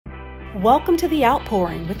Welcome to The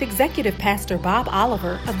Outpouring with Executive Pastor Bob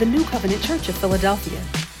Oliver of the New Covenant Church of Philadelphia.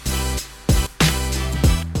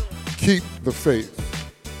 Keep the faith.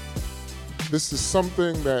 This is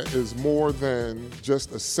something that is more than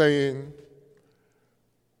just a saying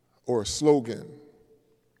or a slogan.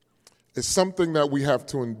 It's something that we have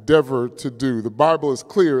to endeavor to do. The Bible is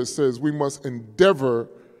clear. It says we must endeavor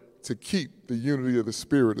to keep the unity of the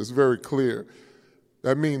Spirit. It's very clear.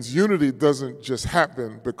 That means unity doesn't just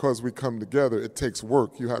happen because we come together. It takes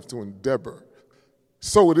work. You have to endeavor.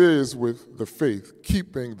 So it is with the faith,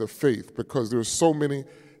 keeping the faith, because there's so many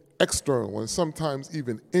external and sometimes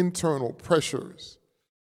even internal pressures.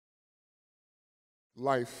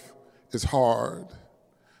 Life is hard.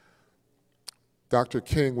 Dr.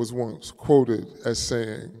 King was once quoted as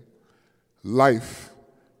saying, "Life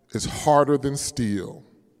is harder than steel.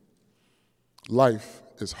 Life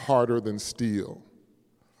is harder than steel."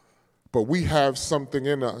 But we have something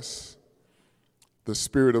in us, the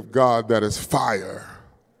Spirit of God, that is fire.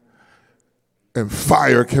 And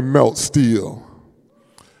fire can melt steel.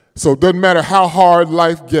 So it doesn't matter how hard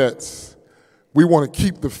life gets, we want to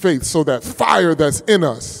keep the faith so that fire that's in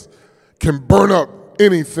us can burn up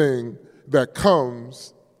anything that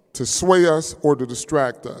comes to sway us or to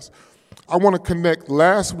distract us. I want to connect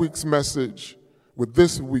last week's message with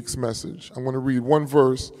this week's message. I want to read one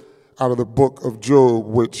verse out of the book of Job,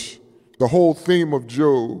 which the whole theme of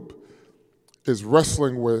Job is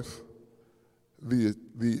wrestling with the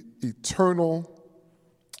eternal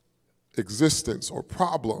existence or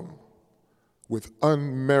problem with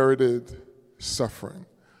unmerited suffering.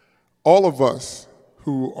 All of us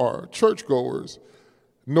who are churchgoers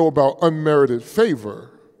know about unmerited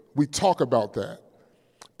favor. We talk about that,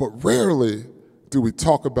 but rarely do we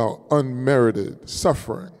talk about unmerited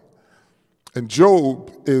suffering. And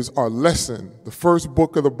Job is our lesson, the first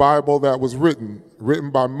book of the Bible that was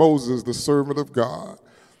written by Moses, the servant of God.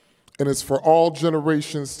 And it's for all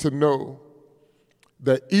generations to know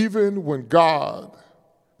that even when God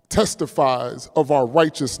testifies of our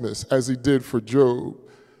righteousness, as he did for Job,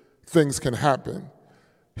 things can happen.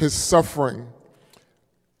 His suffering,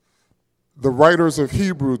 the writers of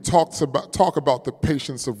Hebrew talk about the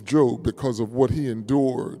patience of Job because of what he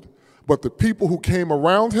endured. But the people who came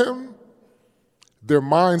around him, their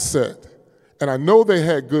mindset, and I know they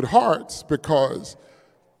had good hearts because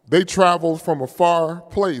they traveled from a far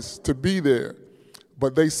place to be there,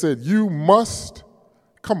 but they said, you must,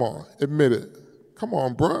 come on, admit it. Come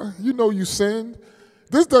on, bruh, you know you sinned.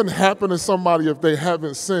 This doesn't happen to somebody if they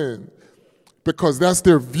haven't sinned, because that's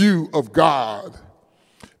their view of God.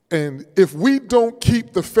 And if we don't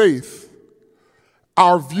keep the faith,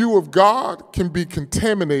 our view of God can be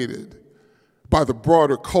contaminated by the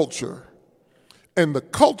broader culture. And the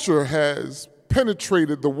culture has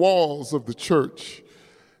penetrated the walls of the church.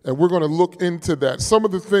 And we're going to look into that. Some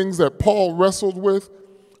of the things that Paul wrestled with,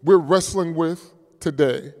 we're wrestling with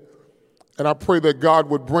today. And I pray that God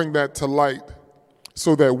would bring that to light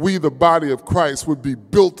so that we, the body of Christ, would be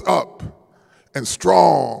built up and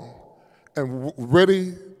strong and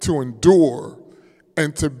ready to endure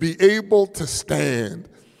and to be able to stand.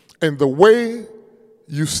 And the way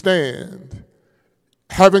you stand,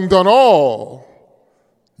 having done all,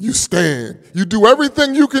 you stand. You do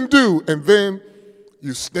everything you can do, and then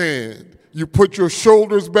you stand. You put your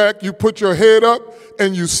shoulders back, you put your head up,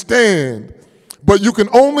 and you stand. But you can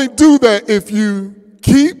only do that if you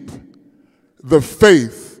keep the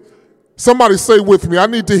faith. Somebody say with me, I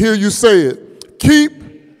need to hear you say it. Keep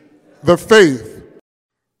the faith.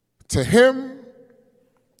 To him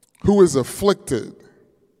who is afflicted,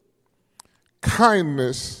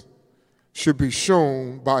 kindness should be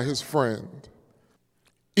shown by his friend,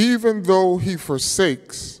 even though he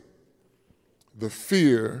forsakes the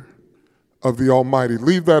fear of the Almighty.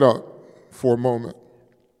 Leave that up for a moment.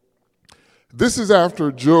 This is after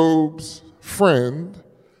Job's friend.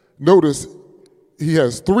 Notice he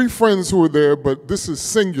has three friends who are there, but this is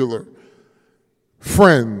singular.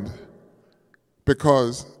 Friend,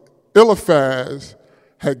 because Eliphaz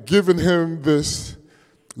had given him this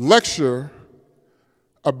lecture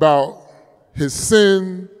about his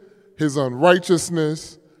sin, his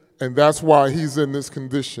unrighteousness, and that's why he's in this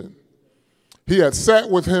condition. He had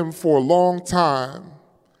sat with him for a long time,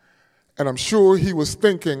 and I'm sure he was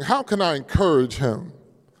thinking, how can I encourage him?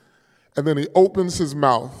 And then he opens his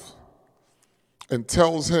mouth and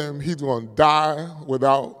tells him he's going to die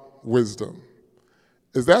without wisdom.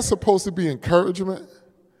 Is that supposed to be encouragement?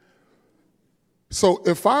 So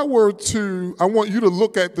if I want you to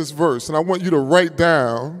look at this verse, and I want you to write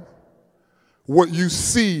down what you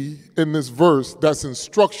see in this verse that's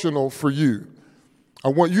instructional for you. I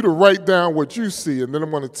want you to write down what you see, and then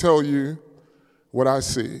I'm going to tell you what I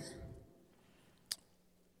see.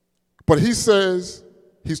 But he says,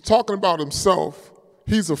 he's talking about himself,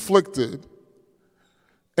 he's afflicted,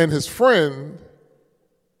 and his friend,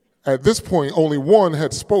 at this point, only one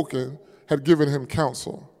had spoken, had given him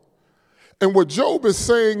counsel. And what Job is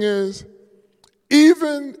saying is,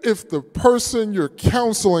 even if the person you're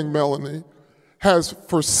counseling, Melanie, has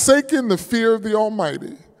forsaken the fear of the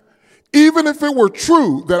Almighty, even if it were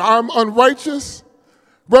true that I'm unrighteous,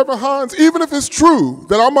 Reverend Hans, even if it's true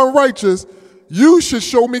that I'm unrighteous, you should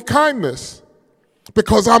show me kindness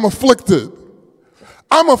because I'm afflicted.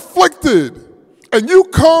 I'm afflicted. And you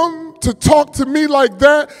come to talk to me like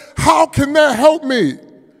that, how can that help me?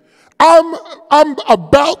 I'm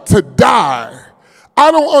about to die. I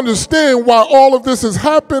don't understand why all of this has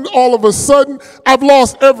happened all of a sudden. I've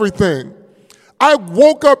lost everything. I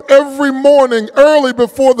woke up every morning early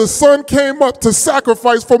before the sun came up to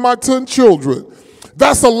sacrifice for my 10 children.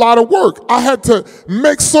 That's a lot of work. I had to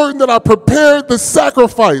make certain that I prepared the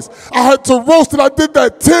sacrifice. I had to roast it. I did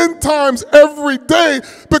that 10 times every day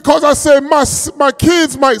because I said my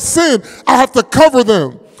kids might sin. I have to cover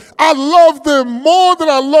them. I love them more than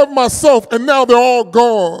I love myself, and now they're all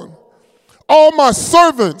gone. All my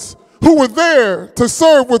servants who were there to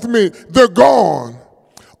serve with me, they're gone.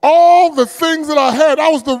 All the things that I had, I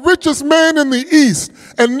was the richest man in the East,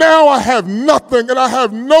 and now I have nothing, and I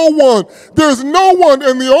have no one. There's no one,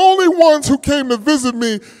 and the only ones who came to visit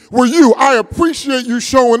me were you. I appreciate you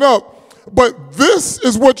showing up, but this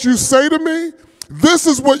is what you say to me? This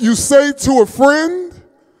is what you say to a friend?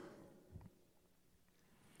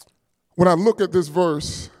 When I look at this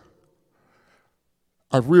verse,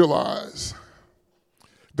 I realize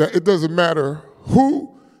that it doesn't matter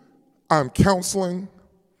who I'm counseling.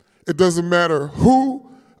 It doesn't matter who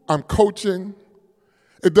I'm coaching.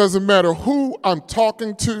 It doesn't matter who I'm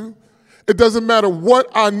talking to. It doesn't matter what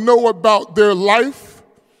I know about their life.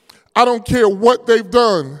 I don't care what they've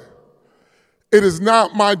done. It is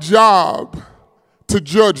not my job to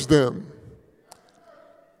judge them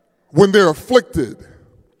when they're afflicted.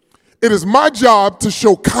 It is my job to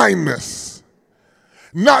show kindness,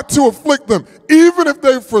 not to afflict them, even if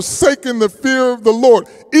they've forsaken the fear of the Lord,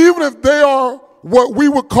 even if they are what we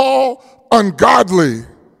would call ungodly.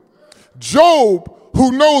 Job,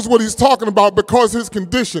 who knows what he's talking about because his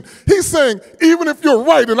condition, he's saying, even if you're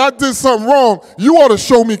right and I did something wrong, you ought to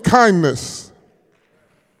show me kindness.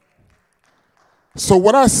 So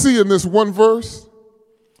what I see in this one verse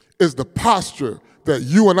is the posture that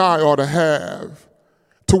you and I ought to have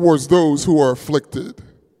towards those who are afflicted.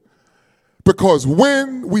 Because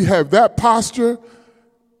when we have that posture,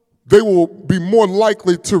 they will be more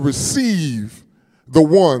likely to receive the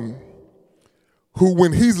one who,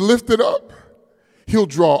 when he's lifted up, he'll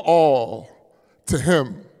draw all to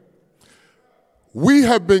him. We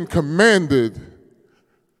have been commanded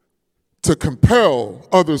to compel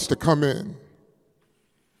others to come in.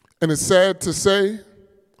 And it's sad to say,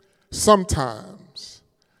 sometimes,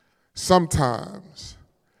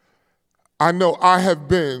 I know I have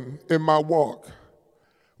been, in my walk,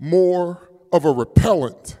 more of a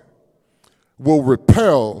repellent, will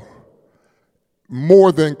repel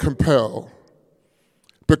more than compel,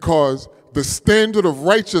 because the standard of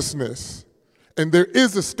righteousness, and there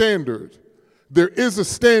is a standard,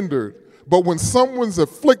 but when someone's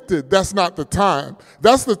afflicted, that's not the time.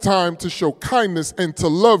 That's the time to show kindness and to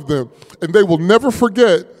love them, and they will never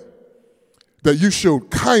forget that you showed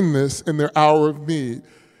kindness in their hour of need.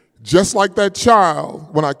 Just like that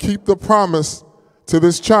child, when I keep the promise to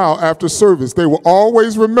this child after service, they will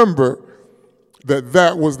always remember that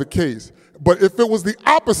that was the case. But if it was the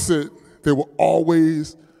opposite, they will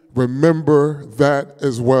always remember that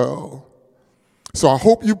as well. So I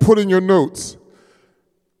hope you put in your notes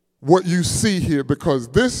what you see here, because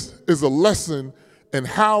this is a lesson in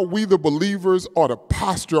how we, the believers, ought to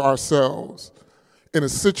posture ourselves in a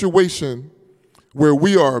situation where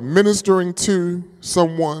we are ministering to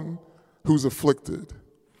someone who's afflicted.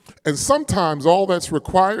 And sometimes all that's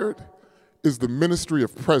required is the ministry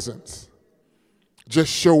of presence.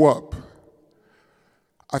 Just show up.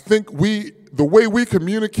 I think the way we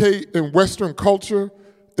communicate in Western culture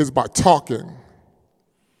is by talking.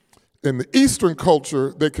 In the Eastern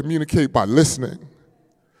culture, they communicate by listening.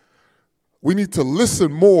 We need to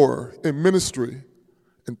listen more in ministry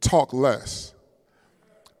and talk less.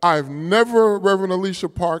 I've never, Reverend Alicia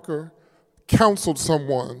Parker, counseled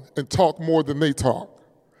someone and talk more than they talk.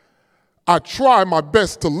 I try my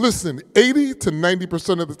best to listen 80 to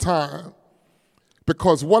 90% of the time,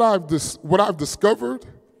 because what I've discovered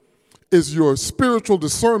is your spiritual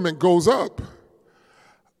discernment goes up.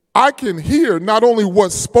 I can hear not only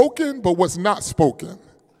what's spoken, but what's not spoken.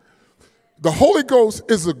 The Holy Ghost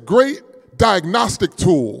is a great diagnostic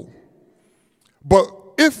tool. But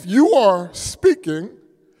if you are speaking,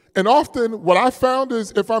 and often what I found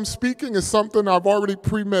is if I'm speaking is something I've already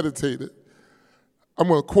premeditated, I'm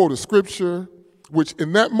going to quote a scripture, which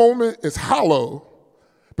in that moment is hollow,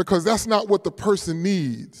 because that's not what the person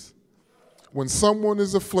needs. When someone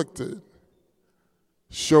is afflicted,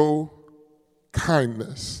 show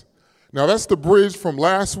kindness. Now that's the bridge from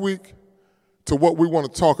last week to what we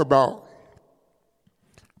want to talk about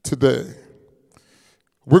today.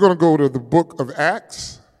 We're going to go to the book of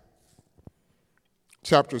Acts,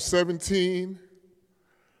 chapter 17,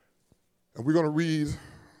 and we're going to read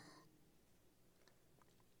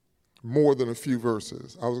more than a few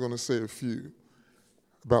verses. I was going to say a few,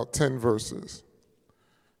 about 10 verses.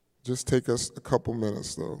 Just take us a couple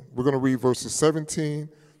minutes, though. We're going to read verses 17,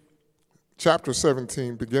 chapter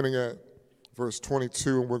 17, beginning at verse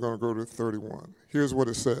 22, and we're going to go to 31. Here's what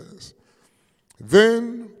it says.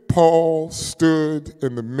 Then Paul stood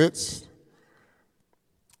in the midst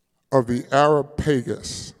of the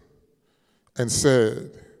Areopagus and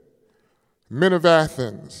said, Men of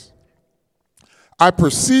Athens, I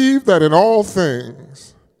perceive that in all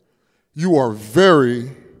things you are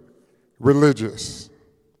very religious.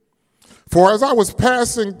 For as I was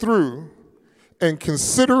passing through and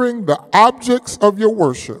considering the objects of your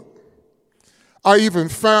worship, I even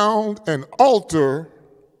found an altar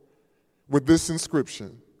with this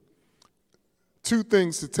inscription. Two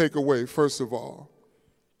things to take away. First of all,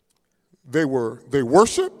 they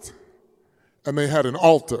worshiped and they had an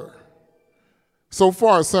altar. So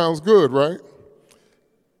far it sounds good, right?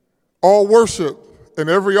 All worship and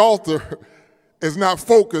every altar is not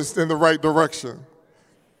focused in the right direction.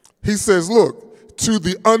 He says, look, to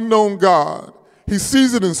the unknown God. He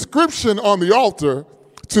sees an inscription on the altar,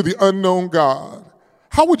 to the unknown God.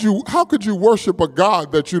 How could you worship a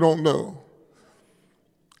God that you don't know?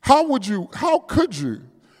 How could you?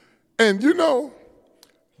 And you know,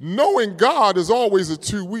 knowing God is always a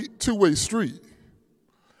two-way street.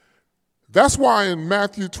 That's why in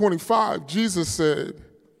Matthew 25, Jesus said,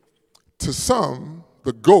 to some,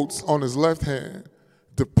 the goats on his left hand,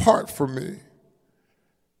 depart from me,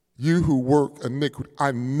 you who work iniquity.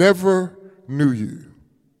 I never knew you.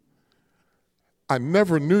 I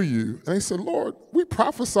never knew you. And they said, Lord, we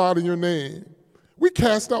prophesied in your name. We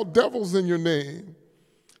cast out devils in your name.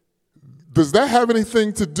 Does that have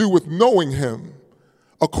anything to do with knowing him?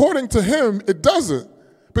 According to him, it doesn't,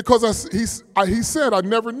 because he said, I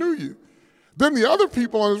never knew you. Then the other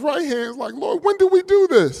people on his right hand is like, Lord, when did we do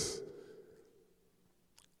this?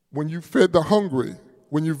 When you fed the hungry,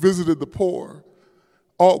 when you visited the poor,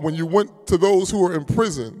 when you went to those who are in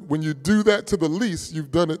prison, when you do that to the least,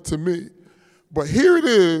 you've done it to me. But here it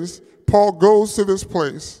is, Paul goes to this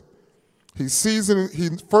place. He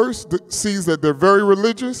first sees that they're very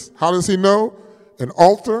religious. How does he know? An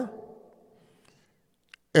altar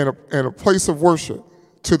and a place of worship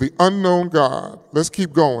to the unknown God. Let's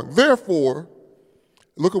keep going. Therefore,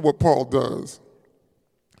 look at what Paul does.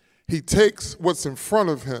 He takes what's in front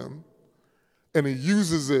of him and he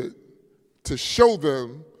uses it to show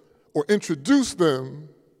them or introduce them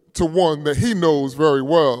to one that he knows very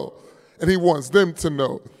well, and he wants them to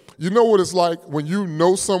know. You know what it's like when you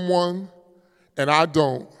know someone and I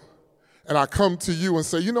don't, and I come to you and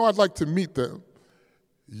say, you know, I'd like to meet them.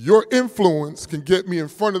 Your influence can get me in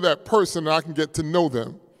front of that person and I can get to know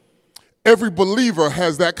them. Every believer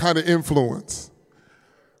has that kind of influence.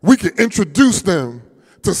 We can introduce them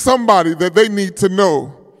to somebody that they need to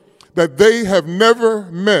know, that they have never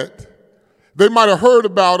met. They might have heard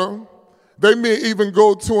about him. They may even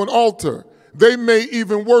go to an altar. They may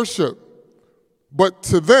even worship. But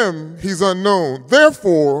to them, he's unknown.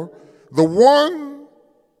 Therefore, the one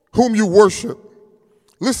whom you worship,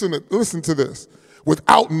 listen to this,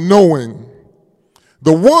 without knowing,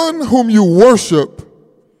 the one whom you worship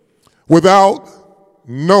without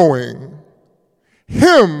knowing,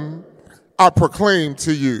 him I proclaim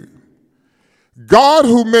to you. God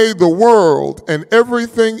who made the world and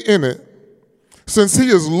everything in it, since he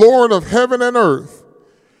is Lord of heaven and earth,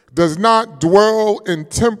 does not dwell in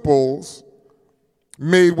temples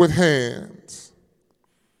made with hands.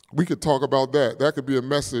 We could talk about that. That could be a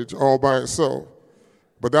message all by itself.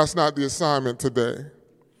 But that's not the assignment today.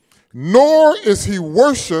 Nor is he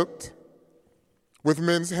worshiped with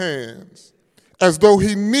men's hands, as though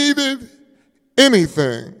he needed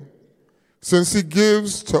anything, since he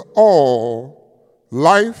gives to all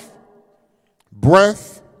life,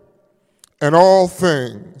 breath, and all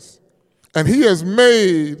things. And he has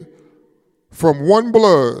made from one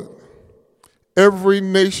blood every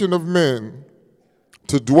nation of men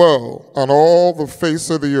to dwell on all the face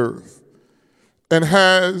of the earth, and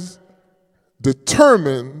has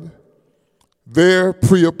determined their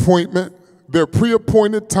pre-appointed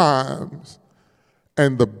times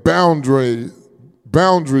and the boundaries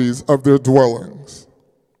of their dwellings,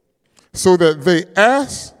 so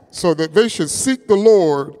that they should seek the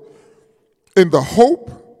Lord in the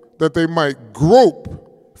hope that they might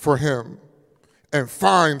grope for him and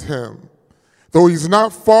find him, though he's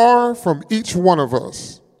not far from each one of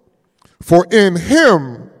us. For in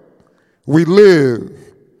him we live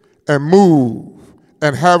and move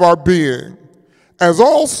and have our being, as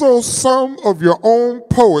also some of your own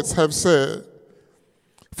poets have said,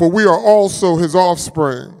 for we are also his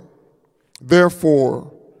offspring.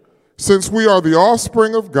 Therefore, since we are the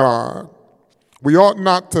offspring of God, we ought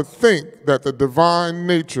not to think that the divine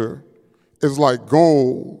nature is like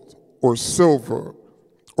gold or silver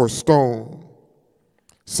or stone,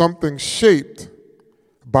 something shaped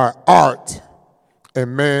by art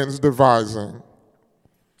and man's devising.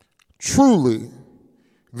 Truly,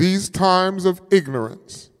 these times of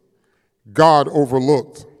ignorance God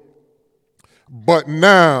overlooked. But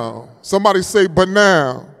now, somebody say, but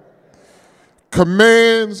now,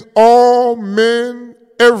 commands all men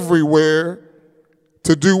everywhere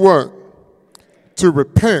to do what? To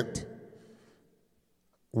repent.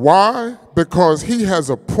 Why? Because he has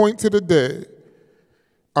appointed a day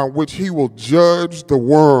on which he will judge the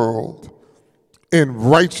world in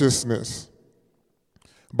righteousness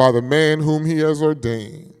by the man whom he has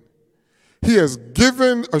ordained. He has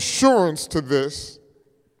given assurance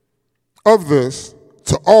of this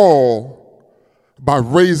to all by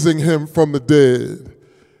raising him from the dead.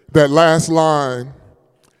 That last line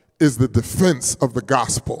is the defense of the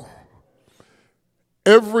gospel.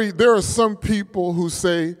 There are some people who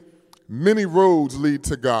say many roads lead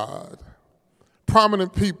to God.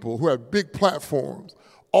 Prominent people who have big platforms,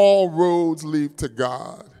 all roads lead to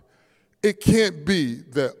God. It can't be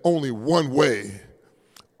that only one way.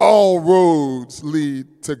 All roads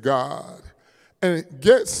lead to God. And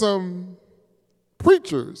get some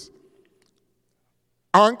preachers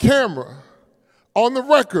on camera, on the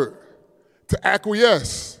record, to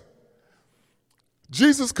acquiesce.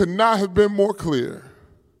 Jesus could not have been more clear.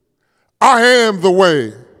 I am the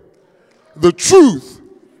way, the truth,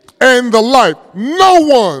 and the life. No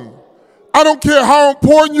one, I don't care how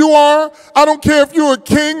important you are, I don't care if you're a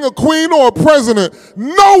king, a queen, or a president,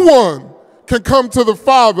 no one can come to the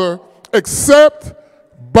Father except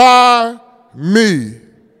by me.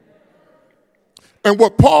 And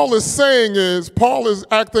what Paul is saying is, Paul is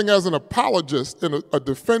acting as an apologist and a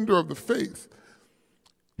defender of the faith.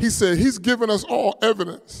 He said he's given us all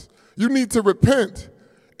evidence. You need to repent.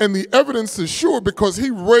 And the evidence is sure because he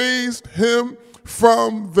raised him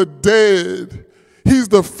from the dead. He's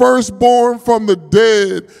the firstborn from the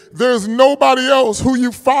dead. There's nobody else who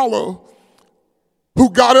you follow who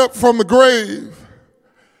got up from the grave.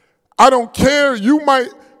 I don't care.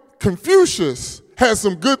 Confucius has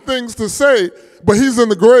some good things to say, but he's in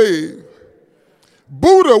the grave.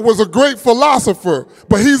 Buddha was a great philosopher,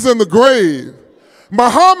 but he's in the grave.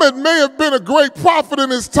 Muhammad may have been a great prophet in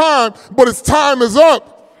his time, but his time is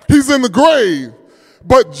up. He's in the grave.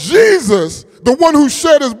 But Jesus, the one who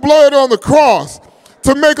shed his blood on the cross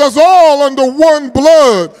to make us all under one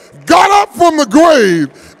blood, got up from the grave.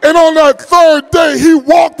 And on that third day, he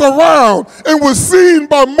walked around and was seen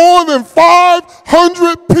by more than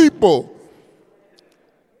 500 people.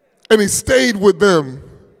 And he stayed with them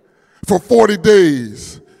for 40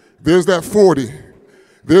 days. There's that 40.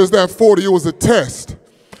 There's that 40. It was a test.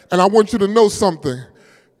 And I want you to know something.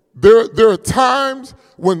 There are times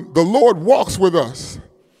when the Lord walks with us,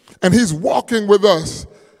 and he's walking with us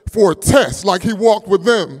for a test like he walked with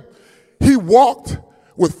them. He walked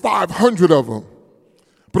with 500 of them,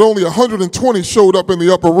 but only 120 showed up in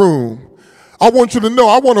the upper room. I want you to know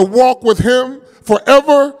I want to walk with him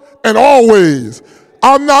forever and always.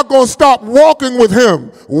 I'm not going to stop walking with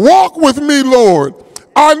him. Walk with me, Lord.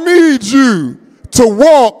 I need you to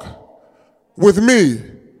walk with me.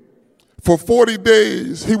 For 40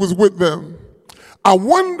 days, he was with them. I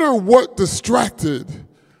wonder what distracted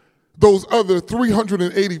those other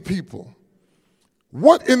 380 people.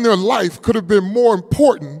 What in their life could have been more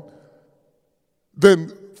important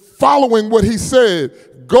than following what he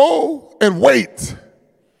said? Go and wait.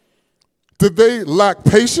 Did they lack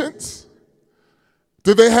patience?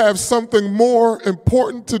 Did they have something more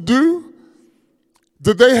important to do?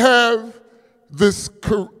 Did they have this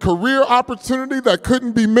career opportunity that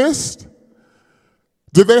couldn't be missed?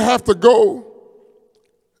 Did they have to go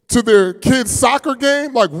to their kids' soccer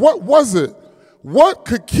game? Like, what was it? What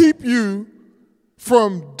could keep you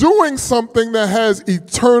from doing something that has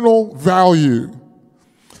eternal value.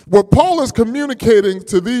 What Paul is communicating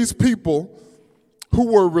to these people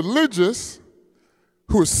who were religious,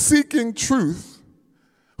 who are seeking truth,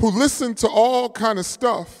 who listen to all kind of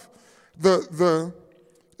stuff,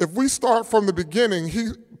 if we start from the beginning,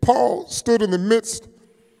 Paul stood in the midst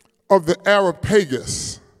of the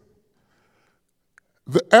Areopagus.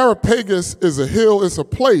 The Areopagus is a hill, it's a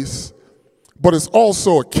place, but it's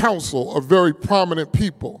also a council of very prominent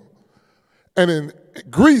people. And in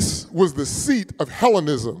Greece was the seat of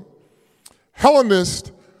Hellenism.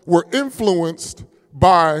 Hellenists were influenced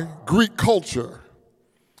by Greek culture.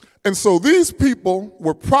 And so these people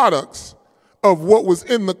were products of what was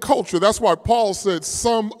in the culture. That's why Paul said,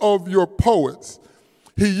 some of your poets.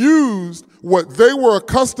 He used what they were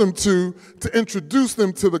accustomed to introduce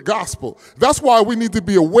them to the gospel. That's why we need to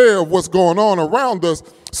be aware of what's going on around us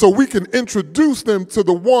so we can introduce them to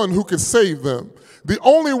the one who can save them, the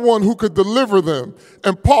only one who could deliver them.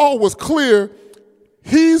 And Paul was clear,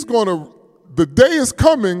 the day is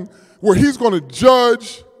coming where he's going to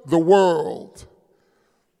judge the world.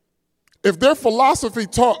 If their philosophy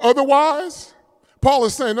taught otherwise, Paul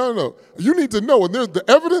is saying, no, you need to know. And the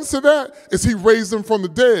evidence of that is he raised them from the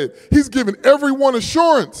dead. He's given everyone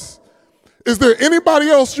assurance. Is there anybody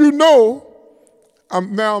else you know?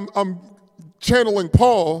 I'm channeling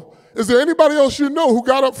Paul. Is there anybody else you know who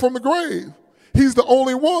got up from the grave? He's the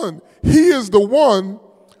only one. He is the one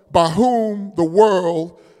by whom the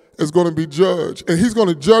world is going to be judged. And he's going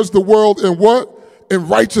to judge the world in what? In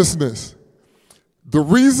righteousness. The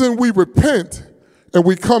reason we repent and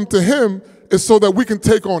we come to him is so that we can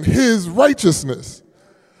take on his righteousness.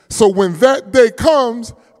 So when that day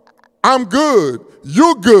comes, I'm good,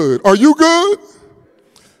 you're good. Are you good?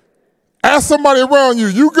 Ask somebody around you,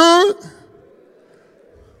 you good?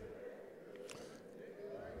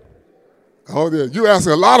 Oh yeah, you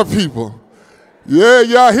asking a lot of people. Yeah,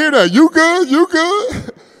 I hear that. You good? You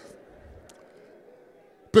good?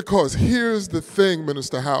 Because here's the thing,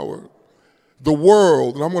 Minister Howard. The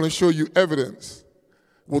world, and I'm going to show you evidence,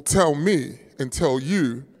 will tell me and tell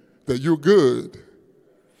you that you're good.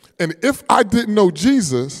 And if I didn't know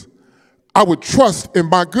Jesus, I would trust in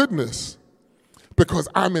my goodness because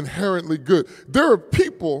I'm inherently good. There are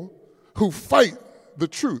people who fight the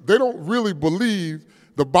truth. They don't really believe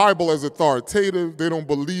the Bible as authoritative. They don't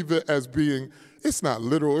believe it as being, it's not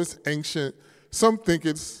literal, it's ancient. Some think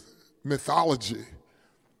it's mythology.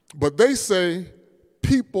 But they say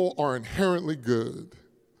people are inherently good.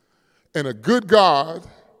 And a good God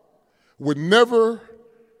would never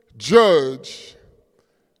judge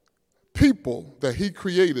people that he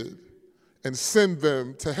created and send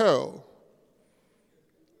them to hell.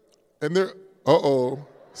 And they're,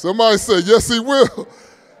 somebody said, yes, he will.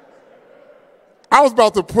 I was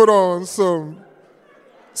about to put on some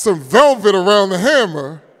velvet around the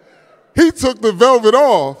hammer. He took the velvet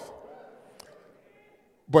off.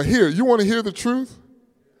 But here, you want to hear the truth?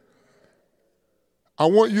 I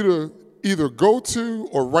want you to either go to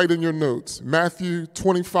or write in your notes, Matthew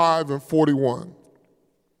 25 and 41.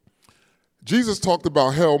 Jesus talked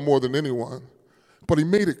about hell more than anyone, but he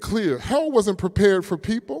made it clear hell wasn't prepared for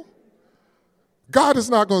people. God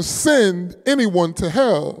is not going to send anyone to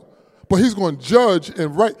hell, but he's going to judge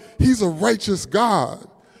and right. He's a righteous God.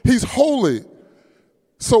 He's holy.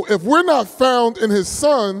 So if we're not found in his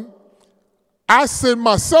son, I send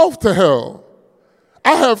myself to hell.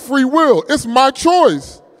 I have free will. It's my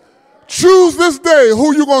choice. Choose this day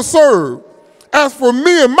who you're going to serve. As for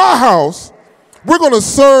me and my house, we're going to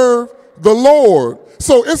serve the Lord.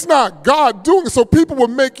 So it's not God doing it. So people will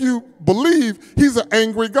make you believe he's an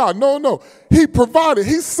angry God. No. He provided.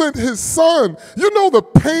 He sent his son. You know the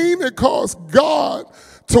pain it cost God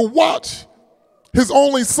to watch his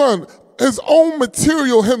only son, his own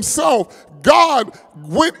material himself. God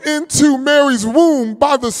went into Mary's womb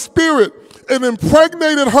by the Spirit and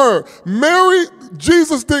impregnated her.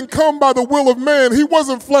 Jesus didn't come by the will of man. He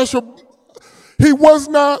wasn't he was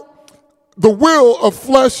not the will of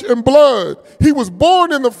flesh and blood. He was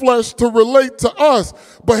born in the flesh to relate to us,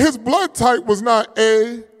 but his blood type was not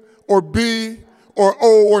A or B or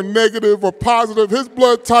O or negative or positive. His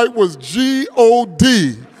blood type was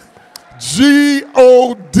G-O-D.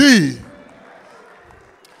 G-O-D.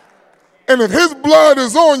 And if his blood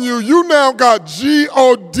is on you, you now got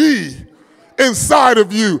G-O-D inside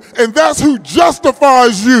of you. And that's who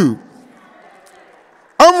justifies you.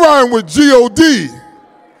 I'm riding with G-O-D.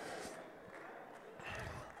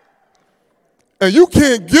 And you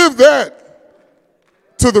can't give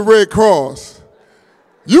that to the Red Cross.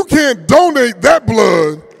 You can't donate that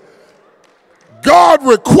blood. God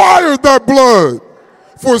required that blood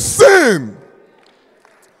for sin.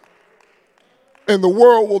 And the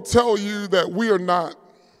world will tell you that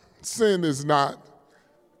sin is not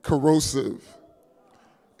corrosive.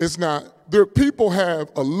 It's not. People have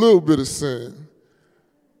a little bit of sin,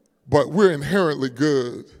 but we're inherently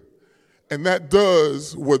good. And that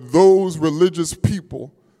does what those religious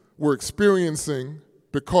people were experiencing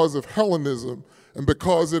because of Hellenism and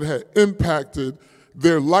because it had impacted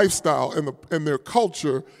their lifestyle and their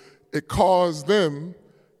culture. It caused them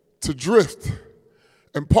to drift.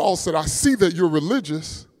 And Paul said, I see that you're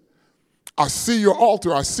religious. I see your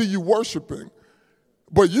altar. I see you worshiping.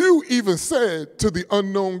 But you even said to the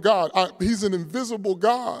unknown God, he's an invisible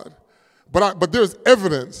God, but there's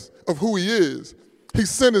evidence of who he is. He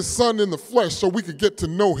sent his son in the flesh so we could get to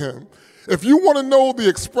know him. If you want to know the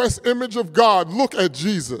express image of God, look at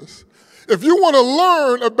Jesus. If you want to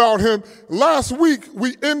learn about him, last week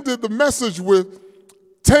we ended the message with,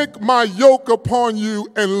 take my yoke upon you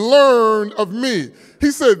and learn of me.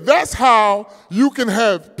 He said that's how you can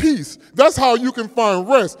have peace. That's how you can find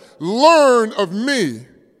rest. Learn of me,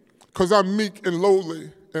 because I'm meek and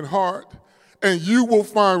lowly in heart, and you will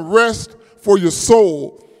find rest for your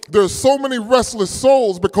soul. There's so many restless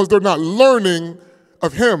souls because they're not learning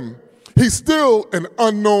of him. He's still an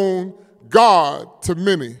unknown God to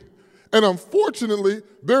many. And unfortunately,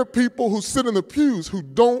 there are people who sit in the pews who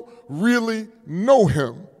don't really know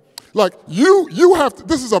him. Like you have to,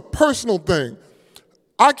 this is a personal thing.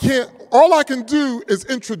 All I can do is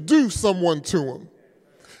introduce someone to him.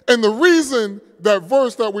 And the reason that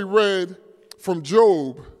verse that we read from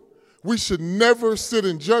Job, we should never sit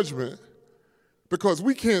in judgment, because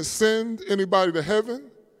we can't send anybody to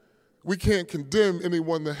heaven. We can't condemn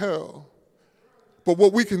anyone to hell. But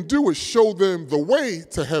what we can do is show them the way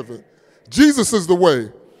to heaven. Jesus is the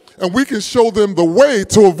way. And we can show them the way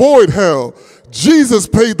to avoid hell. Jesus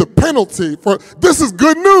paid the penalty for, this is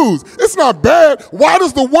good news. It's not bad. Why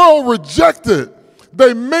does the world reject it?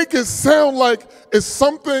 They make it sound like it's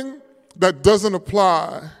something that doesn't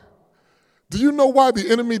apply. Do you know why the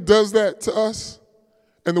enemy does that to us?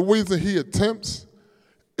 And the reason he attempts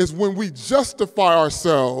is when we justify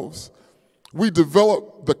ourselves, we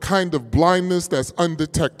develop the kind of blindness that's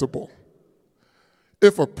undetectable.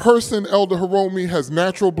 If a person, Elder Hiromi, has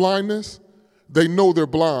natural blindness, they know they're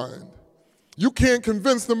blind. You can't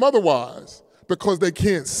convince them otherwise because they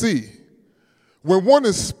can't see. When one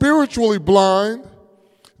is spiritually blind,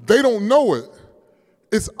 they don't know it.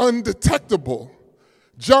 It's undetectable.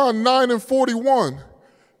 John 9:41.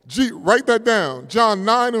 Write that down. John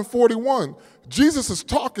 9:41. Jesus is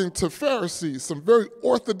talking to Pharisees, some very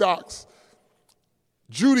orthodox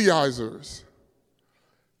Judaizers.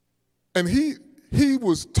 And he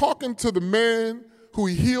was talking to the man who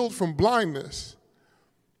he healed from blindness.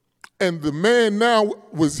 And the man now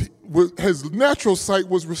his natural sight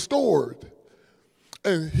was restored.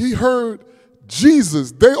 And he heard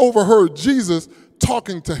Jesus, they overheard Jesus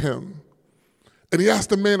talking to him. And he asked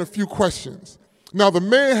the man a few questions. Now the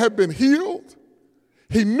man had been healed.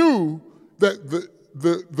 He knew that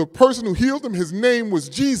the person who healed him, his name was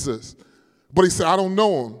Jesus. But he said, I don't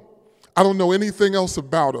know him. I don't know anything else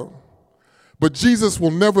about him. But Jesus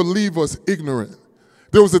will never leave us ignorant.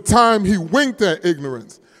 There was a time he winked at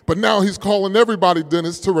ignorance, but now he's calling everybody,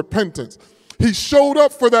 Dennis, to repentance. He showed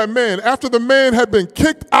up for that man after the man had been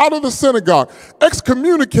kicked out of the synagogue,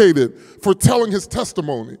 excommunicated for telling his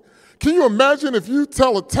testimony. Can you imagine if you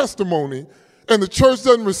tell a testimony and the church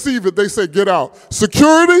doesn't receive it, they say, get out.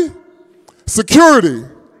 Security,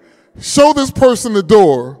 show this person the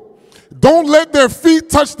door. Don't let their feet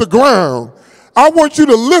touch the ground. I want you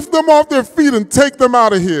to lift them off their feet and take them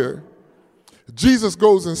out of here. Jesus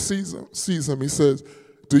goes and sees him. He says,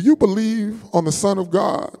 do you believe on the Son of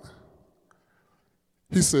God?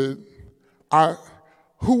 He said,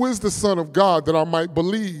 who is the Son of God that I might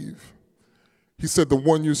believe? He said, the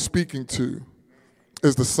one you're speaking to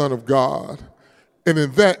is the Son of God. And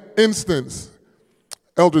in that instance,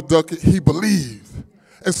 Elder Duckett, he believed.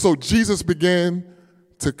 And so Jesus began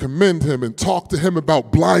to commend him and talk to him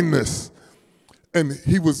about blindness. And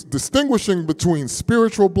he was distinguishing between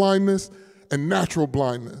spiritual blindness and natural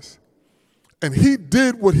blindness. And he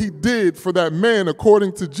did what he did for that man,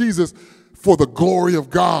 according to Jesus, for the glory of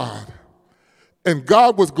God. And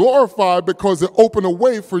God was glorified because it opened a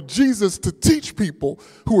way for Jesus to teach people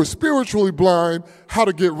who are spiritually blind how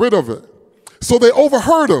to get rid of it. So they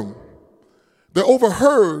overheard him. They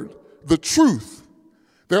overheard the truth.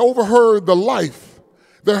 They overheard the life.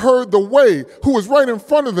 They heard the way, who was right in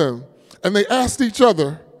front of them. And they asked each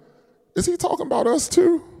other, is he talking about us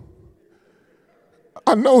too?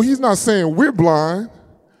 I know he's not saying we're blind.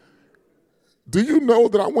 Do you know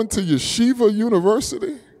that I went to Yeshiva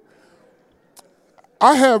University?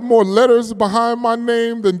 I have more letters behind my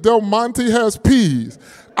name than Del Monte has P's.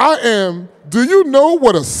 Do you know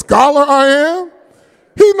what a scholar I am?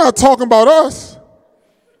 He's not talking about us.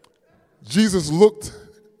 Jesus looked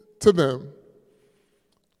to them,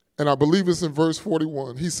 and I believe it's in verse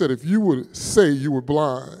 41. He said, if you would say you were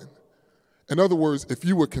blind, in other words, if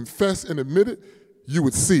you would confess and admit it, you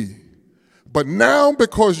would see. But now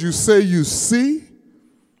because you say you see,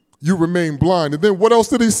 you remain blind. And then what else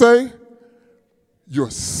did he say?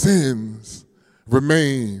 Your sins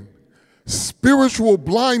remain. Spiritual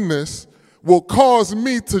blindness will cause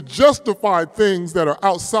me to justify things that are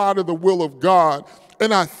outside of the will of God,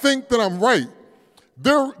 and I think that I'm right.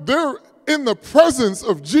 They're in the presence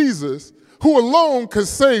of Jesus, who alone can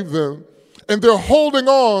save them, and they're holding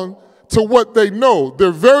on to what they know.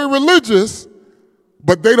 They're very religious,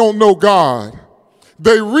 but they don't know God.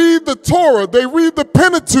 They read the Torah, they read the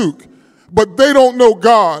Pentateuch, but they don't know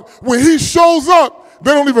God. When he shows up,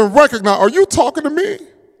 they don't even recognize. Are you talking to me?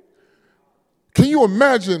 Can you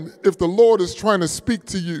imagine if the Lord is trying to speak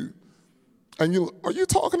to you and are you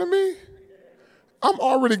talking to me? I'm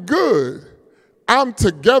already good. I'm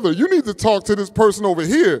together. You need to talk to this person over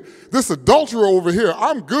here, this adulterer over here.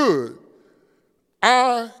 I'm good.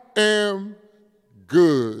 I am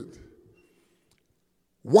good.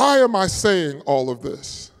 Why am I saying all of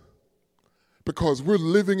this? Because we're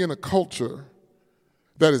living in a culture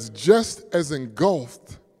that is just as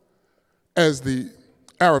engulfed as the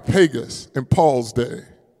Areopagus in Paul's day.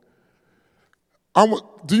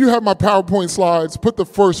 Do you have my PowerPoint slides? Put the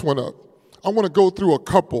first one up. I want to go through a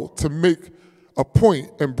couple to make a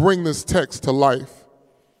point and bring this text to life.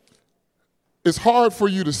 It's hard for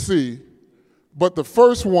you to see, but the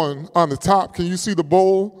first one on the top, can you see the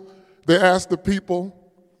bowl? They asked the people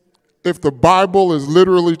if the Bible is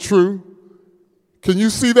literally true. Can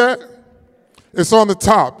you see that? It's on the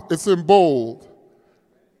top. It's in bold.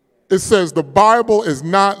 It says the Bible is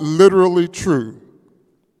not literally true.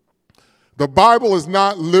 The Bible is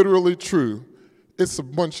not literally true. It's a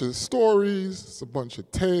bunch of stories, it's a bunch of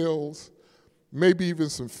tales, maybe even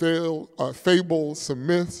some fables, some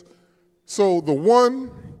myths. So the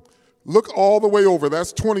one, look all the way over,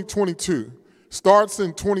 that's 2022. Starts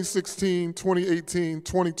in 2016, 2018,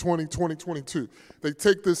 2020, 2022. They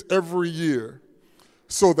take this every year.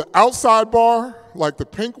 So the outside bar, like the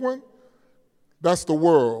pink one, that's the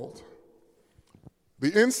world.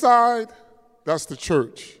 The inside, that's the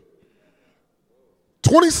church.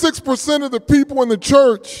 26% of the people in the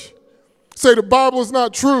church say the Bible is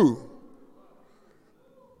not true.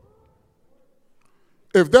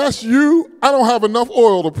 If that's you, I don't have enough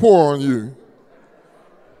oil to pour on you.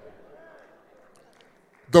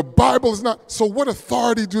 The Bible is not. So what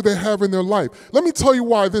authority do they have in their life? Let me tell you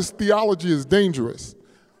why this theology is dangerous.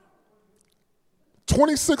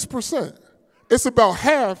 26%. It's about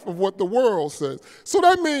half of what the world says. So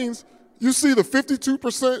that means you see the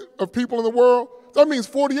 52% of people in the world, that means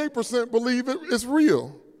 48% believe it is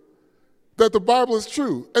real, that the Bible is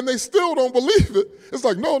true. And they still don't believe it. It's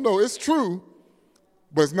like, no, it's true,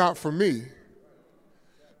 but it's not for me.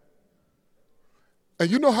 And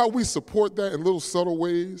you know how we support that in little subtle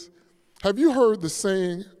ways? Have you heard the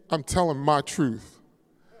saying, I'm telling my truth?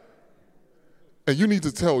 And you need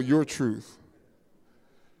to tell your truth.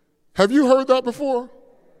 Have you heard that before?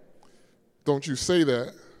 Don't you say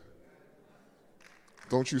that.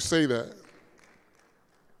 Don't you say that.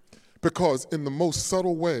 Because in the most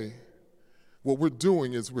subtle way, what we're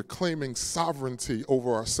doing is we're claiming sovereignty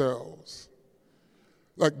over ourselves.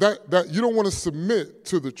 Like that you don't want to submit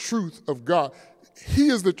to the truth of God. He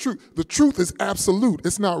is the truth. The truth is absolute.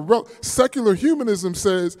 It's not secular humanism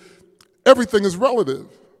says everything is relative.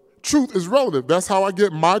 Truth is relative. That's how I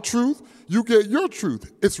get my truth. You get your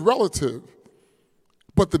truth. It's relative.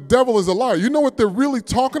 But the devil is a liar. You know what they're really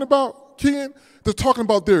talking about, Ken? They're talking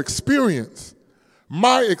about their experience.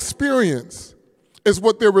 My experience is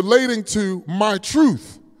what they're relating to my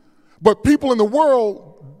truth. But people in the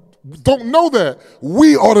world don't know that.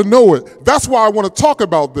 We ought to know it. That's why I want to talk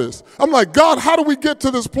about this. I'm like, God, how do we get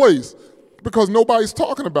to this place? Because nobody's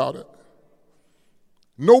talking about it.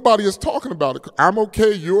 Nobody is talking about it. I'm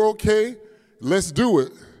okay, you're okay, let's do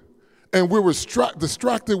it. And we're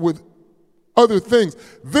distracted with other things.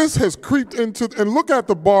 This has creeped into, and look at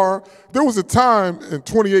the bar. There was a time in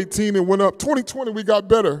 2018 it went up. 2020 we got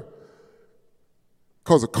better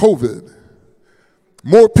because of COVID.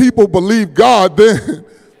 More people believe God then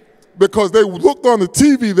because they looked on the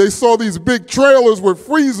TV, they saw these big trailers with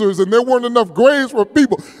freezers and there weren't enough graves for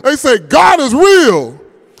people. They say, God is real.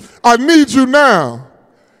 I need you now.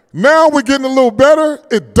 Now we're getting a little better.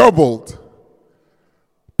 It doubled.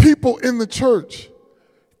 People in the church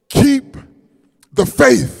keep the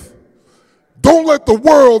faith. Don't let the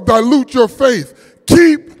world dilute your faith.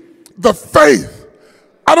 Keep the faith.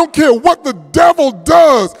 I don't care what the devil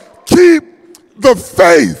does. Keep the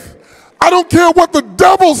faith. I don't care what the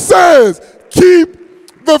devil says.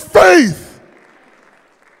 Keep the faith.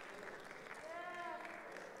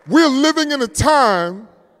 We're living in a time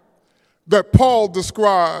that Paul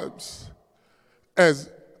describes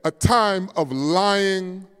as a time of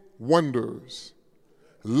lying wonders.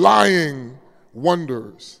 Lying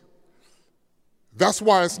wonders. That's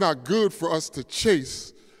why it's not good for us to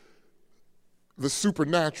chase the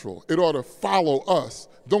supernatural. It ought to follow us.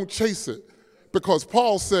 Don't chase it. Because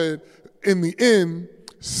Paul said, in the end,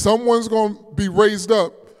 someone's going to be raised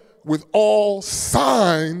up with all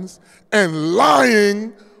signs and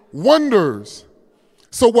lying wonders.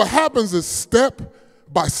 So what happens is step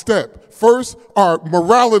by step. First, our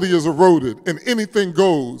morality is eroded and anything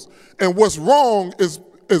goes. And what's wrong is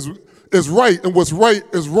right and what's right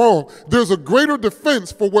is wrong. There's a greater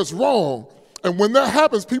defense for what's wrong. And when that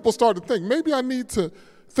happens, people start to think, maybe I need to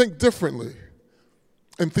think differently.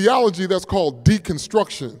 In theology, that's called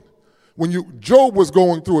deconstruction. When Job was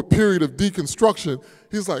going through a period of deconstruction,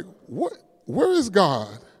 he's like, what? Where is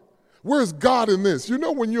God? Where is God in this? You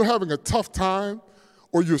know, when you're having a tough time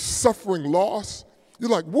or you're suffering loss, you're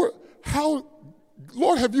like, how,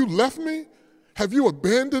 Lord, have you left me? Have you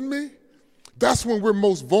abandoned me? That's when we're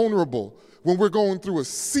most vulnerable, when we're going through a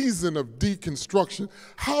season of deconstruction.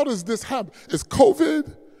 How does this happen? Is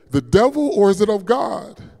COVID the devil or is it of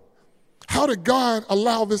God? How did God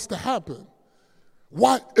allow this to happen?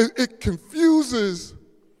 Why? It confuses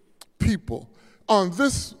people. On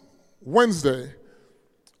this Wednesday,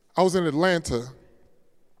 I was in Atlanta.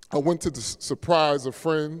 I went to surprise a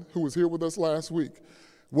friend who was here with us last week.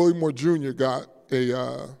 Willie Moore Jr. got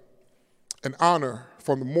an honor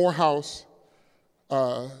from the Morehouse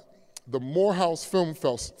Film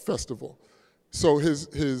Festival. So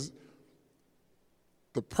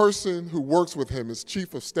the person who works with him, his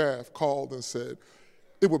chief of staff, called and said,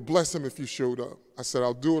 it would bless him if you showed up. I said,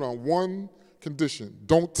 I'll do it on one condition.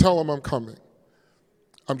 Don't tell him I'm coming.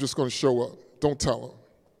 I'm just going to show up. Don't tell him.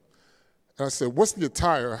 And I said, what's the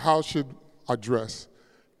attire? How should I dress?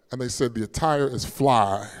 And they said, the attire is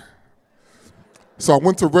fly. So I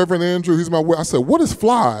went to Reverend Andrew, he's my witness. I said, what is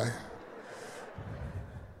fly?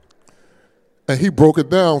 And he broke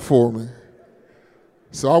it down for me.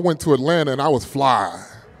 So I went to Atlanta and I was fly.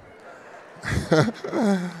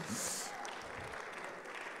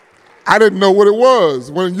 I didn't know what it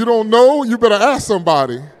was. When you don't know, you better ask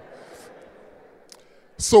somebody.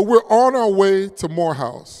 So we're on our way to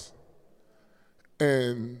Morehouse,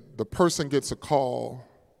 and the person gets a call,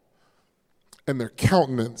 and their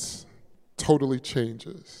countenance totally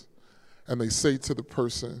changes. And they say to the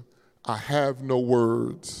person, I have no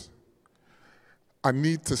words. I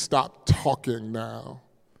need to stop talking now,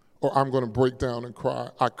 or I'm going to break down and cry.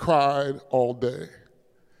 I cried all day.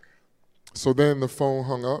 So then the phone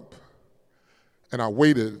hung up, and I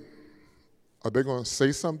waited. Are they going to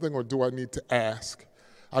say something, or do I need to ask?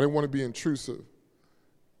 I didn't want to be intrusive.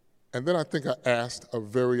 And then I think I asked a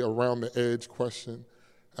very around-the-edge question,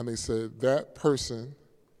 and they said, that person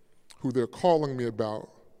who they're calling me about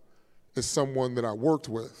is someone that I worked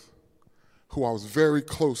with, who I was very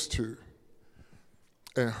close to.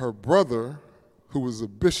 And her brother, who was a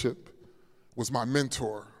bishop, was my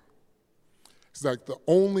mentor. It's like the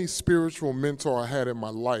only spiritual mentor I had in my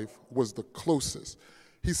life was the closest.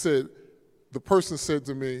 He said, the person said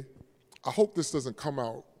to me, I hope this doesn't come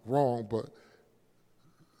out wrong, but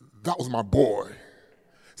that was my boy.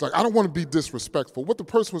 It's like, I don't want to be disrespectful. What the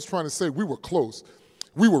person was trying to say, we were close.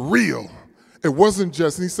 We were real. It wasn't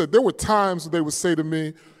just, and he said, there were times they would say to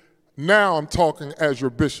me, now I'm talking as your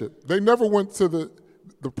bishop. They never went to the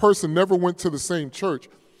person never went to the same church,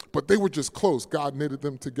 but they were just close. God knitted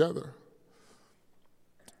them together.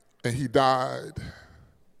 And he died.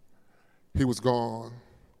 He was gone.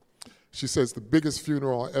 She says, the biggest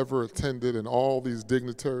funeral I ever attended, and all these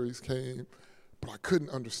dignitaries came, but I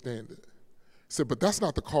couldn't understand it. He said, but that's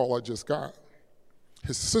not the call I just got.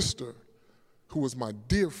 His sister, who was my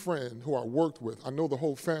dear friend, who I worked with, I know the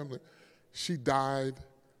whole family, she died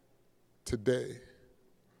today.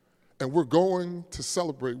 And we're going to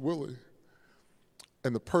celebrate Willie.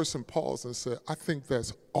 And the person paused and said, I think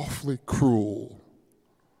that's awfully cruel.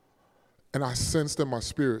 And I sensed in my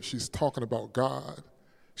spirit, she's talking about God.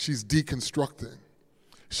 She's deconstructing.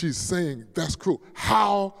 She's saying, that's cruel.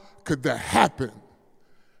 How could that happen?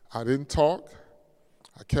 I didn't talk.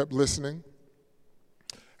 I kept listening.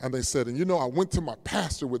 And they said, and you know, I went to my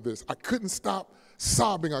pastor with this. I couldn't stop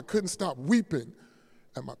sobbing. I couldn't stop weeping.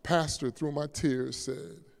 And my pastor, through my tears,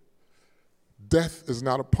 said, Death is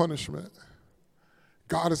not a punishment.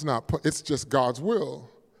 God is not, it's just God's will.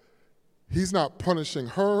 He's not punishing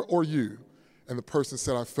her or you. And the person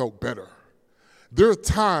said, I felt better. There are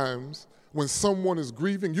times when someone is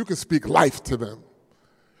grieving, you can speak life to them.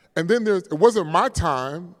 And then it wasn't my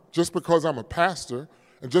time, just because I'm a pastor,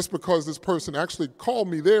 and just because this person actually called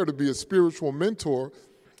me there to be a spiritual mentor,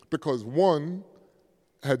 because one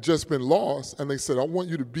had just been lost, and they said, I want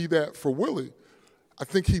you to be that for Willie. I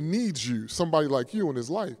think he needs you, somebody like you in his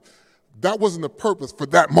life. That wasn't the purpose for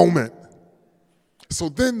that moment. So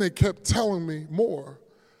then they kept telling me more.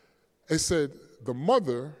 They said, the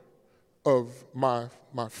mother of my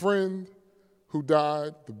friend who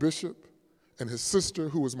died, the bishop, and his sister,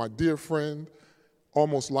 who was my dear friend,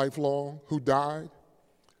 almost lifelong, who died,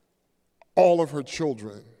 all of her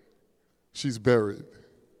children, she's buried.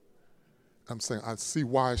 I'm saying, I see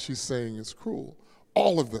why she's saying it's cruel.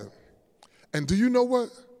 All of them. And do you know what?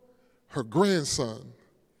 Her grandson,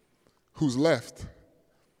 who's left,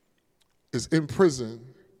 is in prison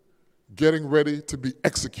getting ready to be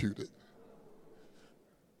executed.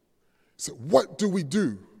 So what do we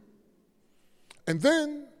do? And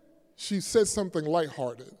then she said something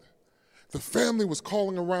lighthearted. The family was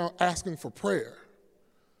calling around asking for prayer.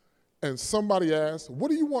 And somebody asked, what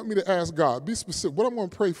do you want me to ask God? Be specific. What I'm going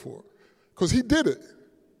to pray for? Because he did it.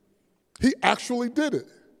 He actually did it.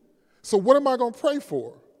 So what am I going to pray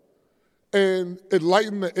for? And it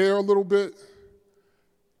lightened the air a little bit.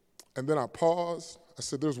 And then I paused. I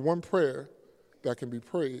said, there's one prayer that can be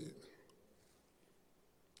prayed.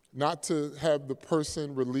 Not to have the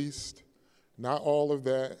person released, not all of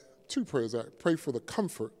that. Two prayers. I pray for the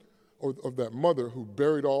comfort of that mother who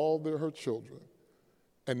buried all her children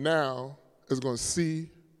and now is going to see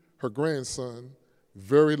her grandson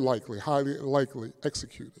very likely, highly likely,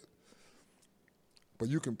 executed. But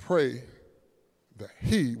you can pray that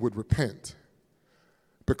he would repent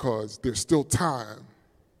because there's still time.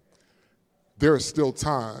 There is still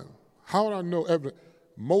time. How would I know evidence?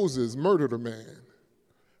 Moses murdered a man,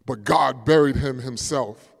 but God buried him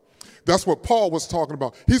himself. That's what Paul was talking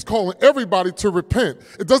about. He's calling everybody to repent.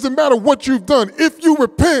 It doesn't matter what you've done. If you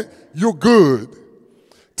repent, you're good.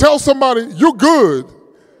 Tell somebody, you're good.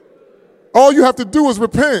 All you have to do is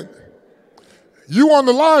repent. You on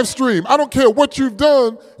the live stream, I don't care what you've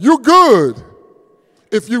done, you're good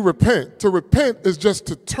if you repent. To repent is just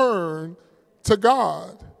to turn to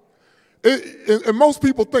God. And most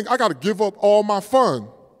people think, I got to give up all my fun.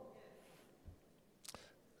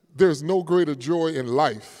 There's no greater joy in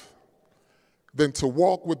life than to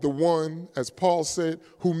walk with the one, as Paul said,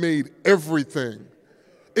 who made everything.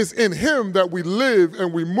 It's in him that we live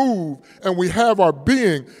and we move and we have our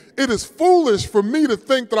being. It is foolish for me to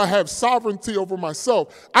think that I have sovereignty over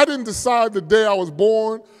myself. I didn't decide the day I was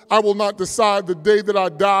born. I will not decide the day that I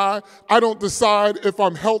die. I don't decide if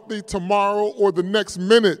I'm healthy tomorrow or the next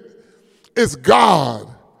minute. It's God.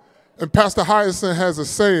 And Pastor Hyacinth has a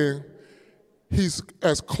saying, he's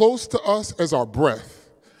as close to us as our breath.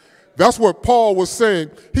 That's what Paul was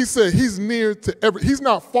saying. He said he's near to he's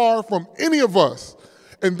not far from any of us.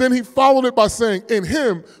 And then he followed it by saying, in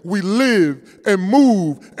him we live and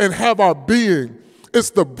move and have our being.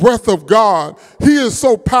 It's the breath of God. He is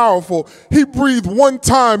so powerful. He breathed one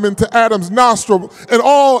time into Adam's nostril, and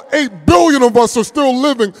all 8 billion of us are still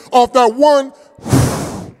living off that one.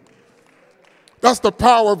 That's the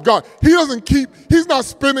power of God. He's not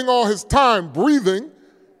spending all his time breathing.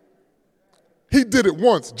 He did it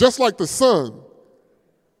once, just like the sun.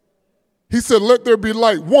 He said, let there be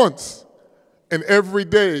light once. And every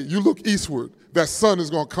day you look eastward, that sun is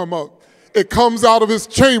going to come up. It comes out of his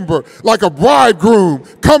chamber like a bridegroom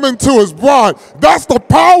coming to his bride. That's the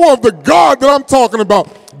power of the God that I'm talking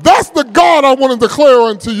about. That's the God I want to declare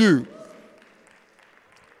unto you.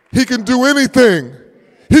 He can do anything.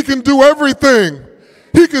 He can do everything.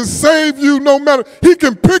 He can save you no matter. He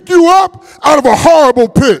can pick you up out of a horrible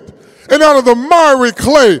pit and out of the miry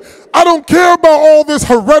clay. I don't care about all this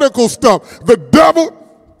heretical stuff. The devil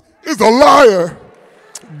is a liar.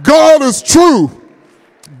 God is true.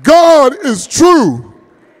 God is true.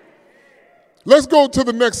 Let's go to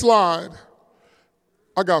the next slide.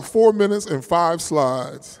 I got 4 minutes and 5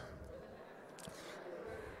 slides.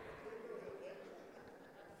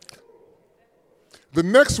 The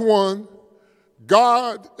next one,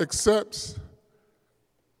 God accepts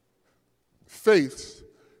faiths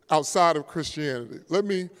outside of Christianity. Let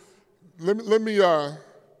me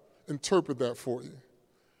interpret that for you.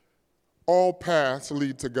 All paths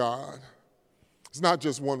lead to God. It's not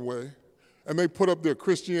just one way. And they put up their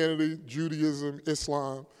Christianity, Judaism,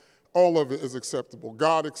 Islam. All of it is acceptable.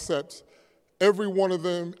 God accepts every one of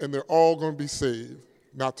them, and they're all going to be saved.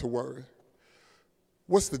 Not to worry.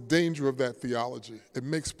 what's the danger of that theology? It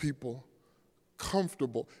makes people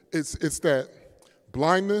comfortable. It's that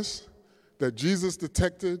blindness that Jesus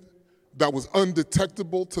detected that was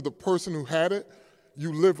undetectable to the person who had it.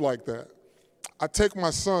 You live like that. I take my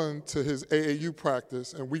son to his AAU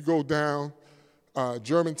practice, and we go down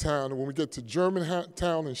Germantown, and when we get to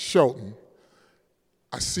Germantown and Shelton,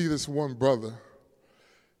 I see this one brother.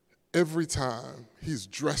 Every time he's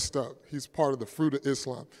dressed up, he's part of the Fruit of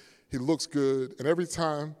Islam. He looks good, and every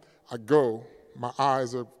time I go, my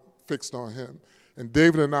eyes are fixed on him. And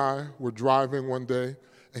David and I were driving one day,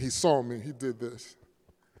 and he saw me, he did this.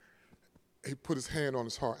 He put his hand on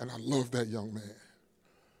his heart, and I love that young man.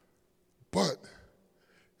 But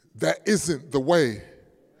that isn't the way.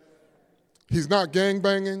 He's not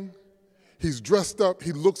gangbanging. He's dressed up.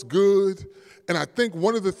 He looks good. And I think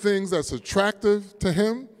one of the things that's attractive to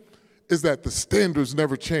him is that the standards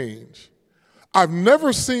never change. I've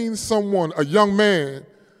never seen someone, a young man,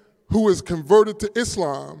 who is converted to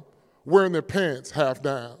Islam wearing their pants half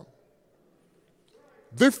down.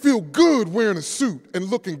 They feel good wearing a suit and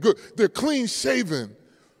looking good. They're clean shaven.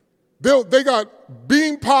 They got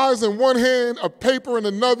bean pies in one hand, a paper in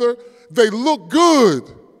another. They look good.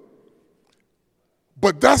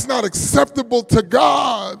 But that's not acceptable to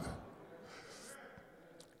God.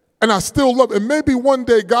 And I still love it. And maybe one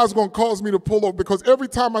day God's going to cause me to pull over, because every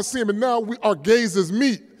time I see him, and now our gazes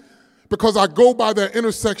meet, because I go by that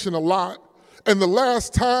intersection a lot. And the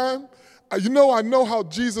last time, I know how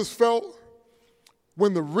Jesus felt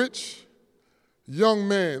when the rich young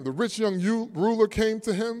ruler came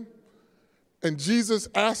to him. And Jesus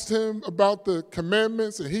asked him about the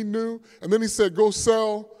commandments, and he knew. And then he said, go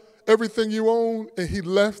sell everything you own. And he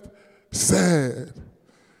left sad.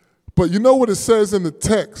 But you know what it says in the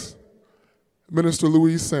text, Minister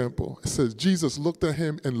Louise Sample? It says, Jesus looked at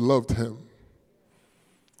him and loved him.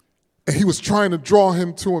 And he was trying to draw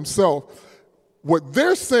him to himself. What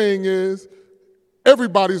they're saying is,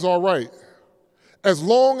 everybody's all right, as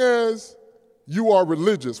long as you are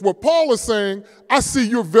religious. What Paul is saying, I see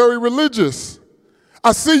you're very religious.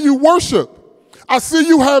 I see you worship. I see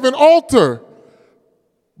you have an altar.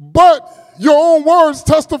 But your own words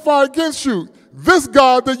testify against you. This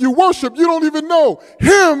God that you worship, you don't even know.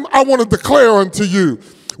 Him I want to declare unto you.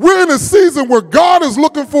 We're in a season where God is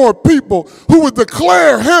looking for a people who would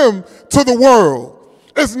declare him to the world.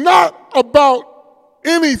 It's not about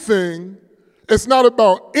anything. It's not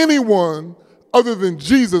about anyone other than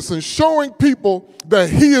Jesus, and showing people that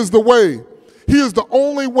he is the way. He is the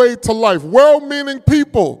only way to life. Well-meaning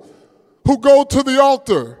people who go to the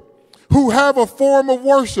altar, who have a form of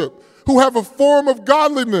worship, who have a form of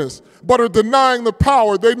godliness, but are denying the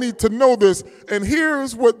power. They need to know this. And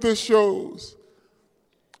here's what this shows.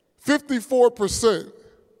 54%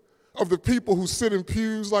 of the people who sit in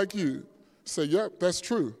pews like you say, yep, that's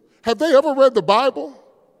true. Have they ever read the Bible?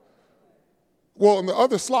 Well, on the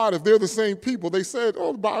other slide, if they're the same people, they said,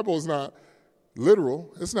 oh, the Bible is not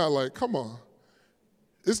literal. It's not like, come on.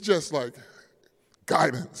 It's just like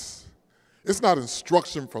guidance. It's not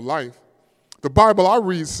instruction for life. The Bible I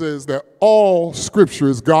read says that all scripture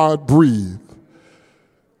is God-breathed.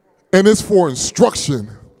 And it's for instruction.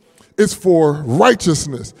 It's for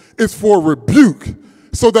righteousness. It's for rebuke,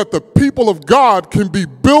 so that the people of God can be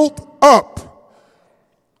built up.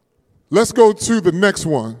 Let's go to the next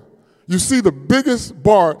one. You see the biggest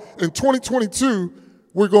bar. In 2022,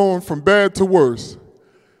 we're going from bad to worse.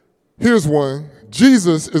 Here's one.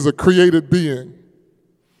 Jesus is a created being.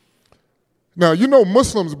 Now, you know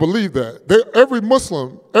Muslims believe that.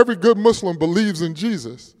 Every good Muslim believes in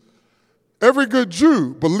Jesus. Every good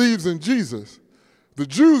Jew believes in Jesus. The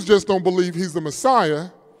Jews just don't believe he's the Messiah,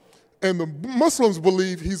 and the Muslims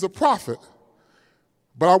believe he's a prophet.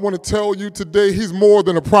 But I want to tell you today, he's more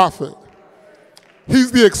than a prophet.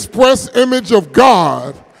 He's the express image of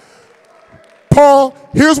God. Paul,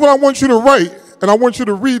 here's what I want you to write, and I want you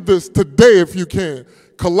to read this today if you can.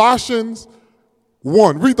 Colossians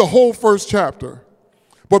 1. Read the whole first chapter.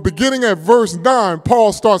 But beginning at verse 9,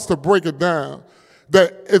 Paul starts to break it down.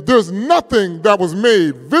 That if there's nothing that was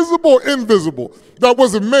made, visible, invisible, that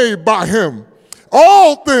wasn't made by him.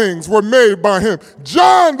 All things were made by him.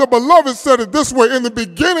 John the Beloved said it this way: in the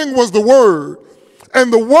beginning was the Word,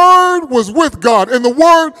 and the Word was with God, and the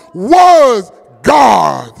Word was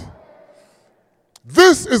God.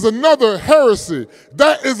 This is another heresy.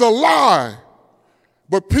 That is a lie.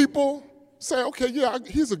 But people say, okay, yeah,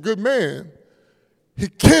 he's a good man. He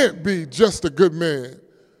can't be just a good man.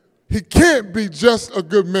 He can't be just a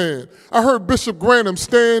good man. I heard Bishop Grantham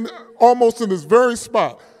stand almost in this very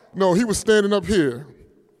spot. No, he was standing up here.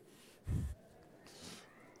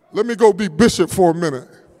 Let me go be bishop for a minute.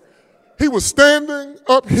 He was standing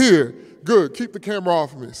up here. Good, keep the camera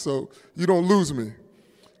off me so you don't lose me.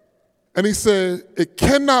 And he said, it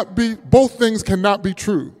cannot be, both things cannot be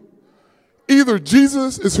true. Either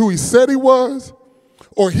Jesus is who he said he was,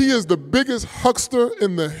 or he is the biggest huckster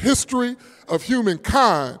in the history of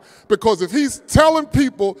humankind. Because if he's telling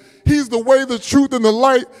people he's the way, the truth, and the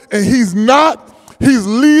light, and he's not, he's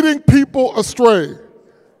leading people astray.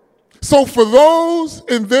 So for those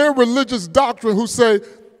in their religious doctrine who say,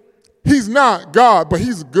 he's not God, but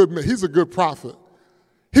he's a good man, he's a good prophet.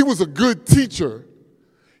 He was a good teacher.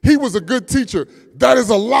 He was a good teacher. That is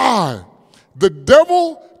a lie. The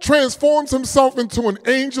devil transforms himself into an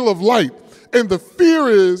angel of light. And the fear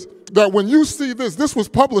is that when you see this, this was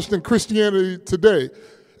published in Christianity Today,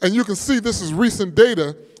 and you can see this is recent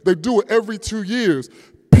data. They do it every 2 years.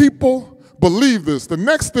 People believe this. The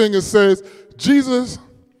next thing it says, Jesus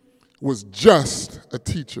was just a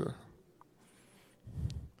teacher.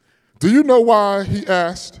 Do you know why he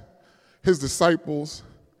asked his disciples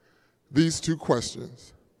these two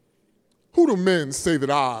questions? Who do men say that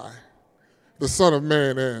I, the Son of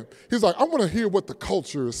Man, am? He's like, I want to hear what the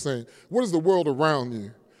culture is saying. What is the world around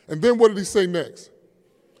you? And then what did he say next?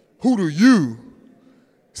 Who do you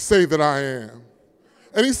say that I am?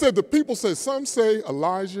 And he said, the people say, some say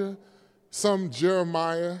Elijah, some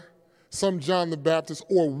Jeremiah, some John the Baptist,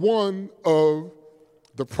 or one of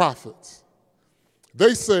the prophets.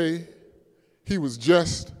 They say he was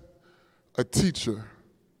just a teacher.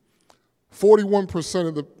 41%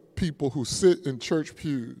 of the people who sit in church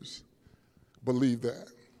pews believe that.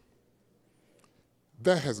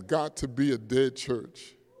 That has got to be a dead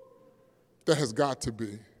church. That has got to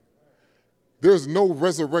be. There's no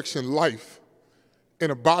resurrection life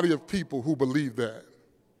in a body of people who believe that.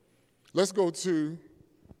 Let's go to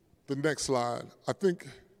the next slide. I think,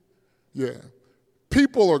 yeah.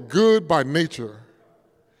 People are good by nature.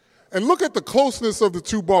 And look at the closeness of the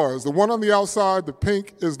two bars. The one on the outside, the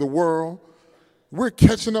pink, is the world. We're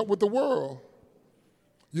catching up with the world.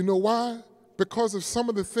 You know why? Because of some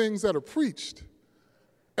of the things that are preached.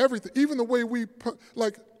 Everything, even the way we,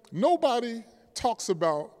 like, nobody talks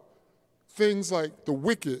about things like the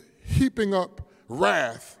wicked heaping up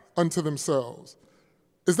wrath unto themselves.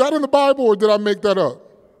 Is that in the Bible, or did I make that up?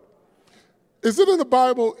 Is it in the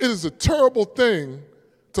Bible? It is a terrible thing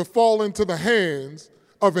to fall into the hands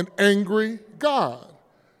of an angry God.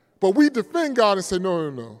 But we defend God and say,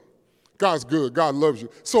 no. God's good. God loves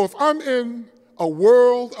you. So if I'm in a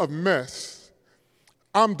world of mess,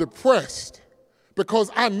 I'm depressed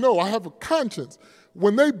because I know I have a conscience.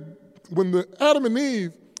 When the Adam and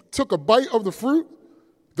Eve took a bite of the fruit,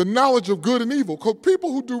 the knowledge of good and evil, because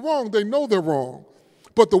people who do wrong, they know they're wrong.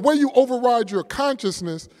 But the way you override your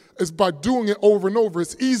consciousness is by doing it over and over.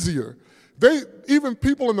 It's easier. Even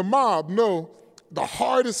people in the mob know the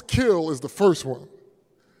hardest kill is the first one.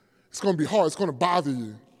 It's going to be hard. It's going to bother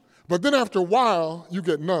you. But then after a while, you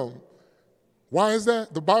get numb. Why is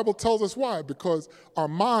that? The Bible tells us why. Because our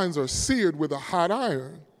minds are seared with a hot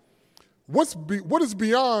iron. What is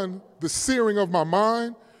beyond the searing of my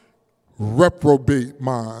mind? Reprobate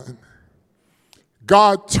mind.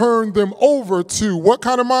 God turned them over to what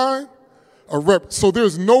kind of mind? So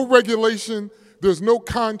there's no regulation. There's no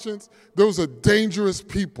conscience. Those are dangerous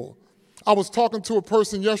people. I was talking to a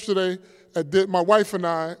person yesterday, my wife and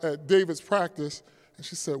I, at David's practice, and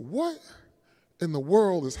she said, what in the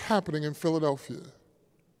world is happening in Philadelphia?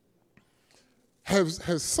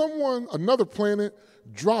 Has someone, another planet,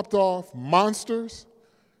 dropped off monsters?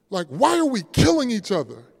 Like, why are we killing each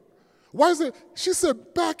other? Why is it? She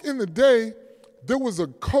said, back in the day, there was a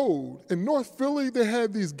code. In North Philly, they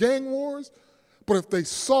had these gang wars, but if they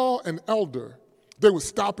saw an elder, they would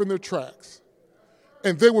stop in their tracks,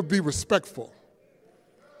 and they would be respectful.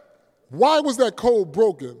 Why was that code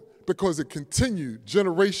broken? Because it continued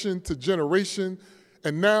generation to generation,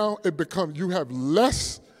 and now you have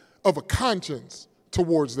less of a conscience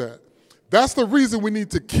towards that. That's the reason we need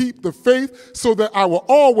to keep the faith, so that I will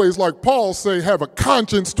always, like Paul say, have a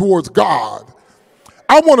conscience towards God.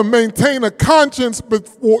 I want to maintain a conscience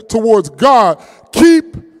towards God.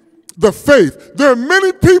 Keep the faith. There are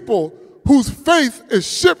many people whose faith is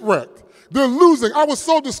shipwrecked. They're losing. I was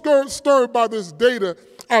so disturbed by this data.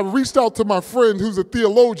 I reached out to my friend who's a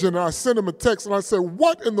theologian, and I sent him a text, and I said,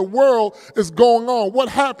 what in the world is going on?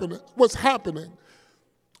 What's happening?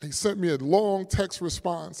 He sent me a long text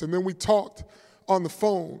response, and then we talked on the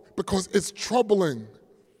phone because it's troubling.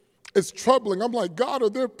 It's troubling. I'm like, God, are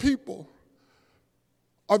there people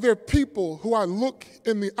who I look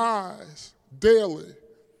in the eyes daily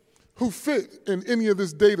who fit in any of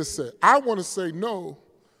this data set? I want to say no,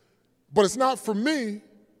 but it's not for me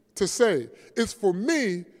to say. It's for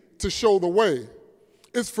me to show the way.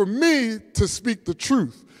 It's for me to speak the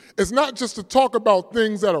truth. It's not just to talk about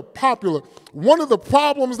things that are popular. One of the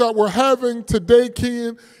problems that we're having today,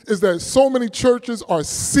 Ken, is that so many churches are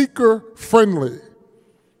seeker-friendly.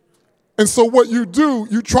 And so what you do,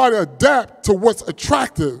 you try to adapt to what's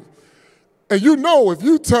attractive. And you know, if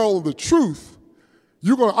you tell the truth,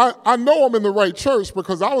 I know I'm in the right church,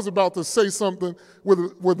 because I was about to say something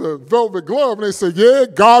with a velvet glove, and they said, yeah,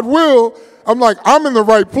 God will. I'm like, I'm in the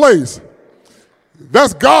right place.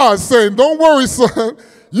 That's God saying, don't worry, son.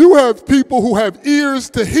 You have people who have ears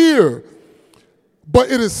to hear. But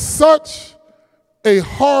it is such a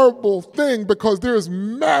horrible thing, because there's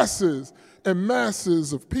masses and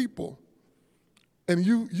masses of people. And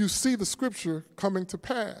you see the scripture coming to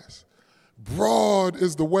pass. Broad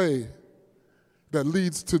is the way that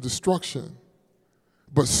leads to destruction,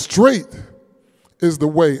 but straight is the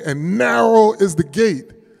way, and narrow is the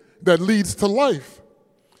gate that leads to life.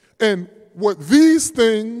 And what these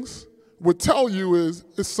things would tell you is,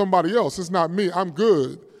 it's somebody else. It's not me. I'm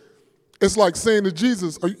good. It's like saying to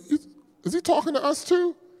Jesus, is he talking to us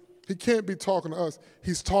too? He can't be talking to us.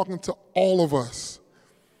 He's talking to all of us.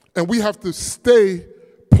 And we have to stay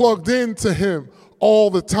plugged into him all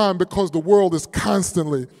the time, because the world is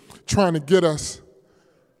constantly trying to get us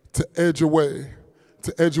to edge away,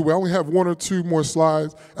 I only have one or two more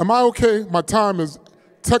slides. Am I okay? My time is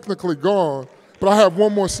technically gone, but I have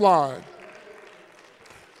one more slide.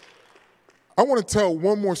 I want to tell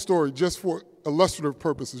one more story just for illustrative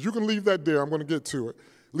purposes. You can leave that there. I'm going to get to it.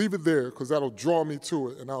 Leave it there, because that'll draw me to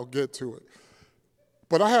it, and I'll get to it.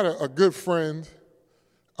 But I had a good friend.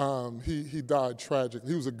 He died tragically.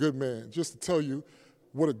 He was a good man. Just to tell you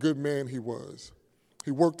what a good man he was. He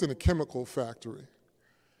worked in a chemical factory.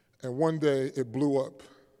 And one day it blew up.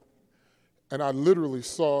 And I literally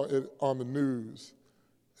saw it on the news.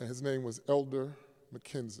 And his name was Elder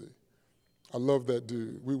McKenzie. I love that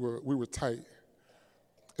dude. We were tight.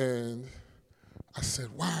 And I said,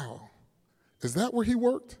 wow, is that where he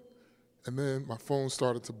worked? And then my phone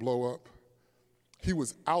started to blow up. He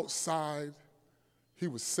was outside. He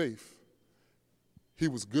was safe. He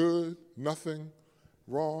was good, nothing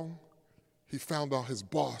wrong. He found out his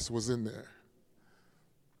boss was in there.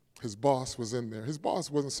 His boss was in there. His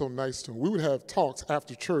boss wasn't so nice to him. We would have talks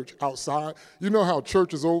after church outside. You know how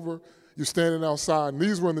church is over? You're standing outside, and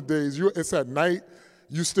these were in the days, it's at night,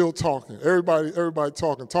 you still talking. Everybody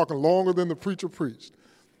talking longer than the preacher preached.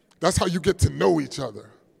 That's how you get to know each other.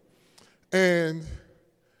 And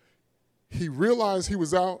he realized he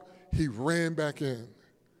was out. He ran back in.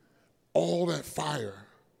 All that fire.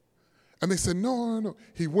 And they said, no.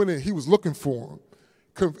 He went in. He was looking for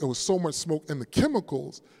him. It was so much smoke. And the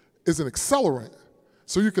chemicals is an accelerant.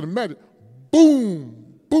 So you can imagine,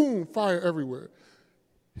 boom, boom, fire everywhere.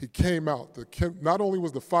 He came out. Not only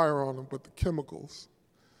was the fire on him, but the chemicals.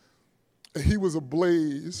 And he was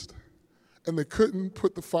ablaze, and they couldn't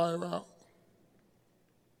put the fire out.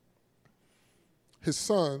 His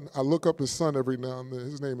son, I look up his son every now and then.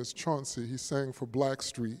 His name is Chauncey. He sang for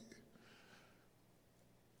Blackstreet.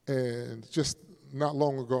 And just not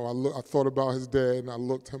long ago, I thought about his dad, and I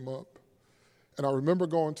looked him up. And I remember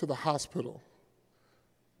going to the hospital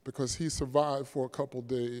because he survived for a couple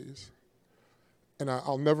days. And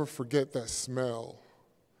I'll never forget that smell.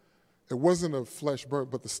 It wasn't a flesh burn,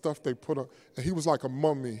 but the stuff they put on. And he was like a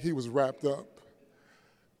mummy. He was wrapped up.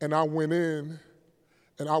 And I went in,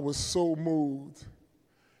 and I was so moved.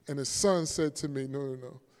 And his son said to me, no,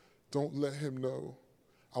 don't let him know.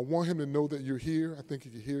 I want him to know that you're here. I think he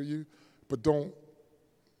can hear you. But don't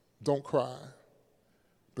cry,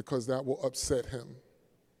 because that will upset him.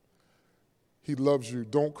 He loves you.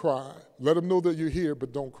 Don't cry. Let him know that you're here,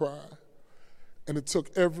 but don't cry. And it took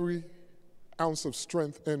every ounce of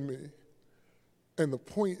strength in me. And the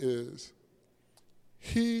point is,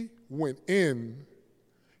 he went in.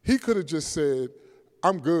 He could have just said,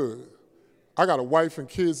 I'm good. I got a wife and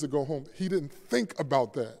kids to go home. He didn't think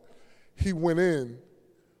about that. He went in,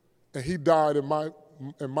 and he died, in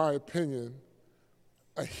my opinion,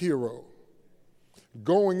 a hero.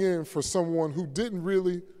 Going in for someone who didn't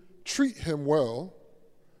really treat him well,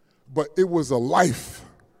 but it was a life.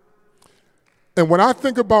 And when I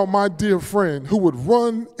think about my dear friend who would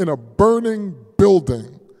run in a burning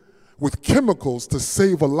building with chemicals to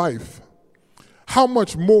save a life, how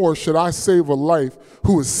much more should I save a life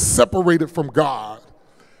who is separated from God?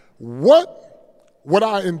 What would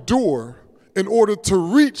I endure in order to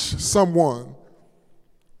reach someone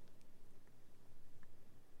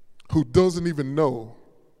who doesn't even know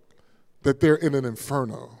that they're in an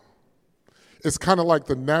inferno? It's kind of like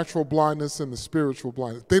the natural blindness and the spiritual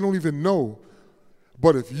blindness. They don't even know.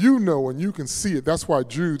 But if you know and you can see it, that's why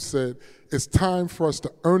Jude said, it's time for us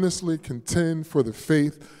to earnestly contend for the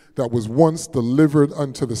faith that was once delivered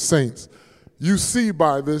unto the saints. You see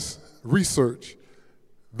by this research,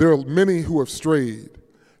 there are many who have strayed.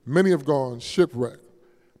 Many have gone shipwrecked.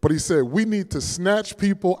 But he said, we need to snatch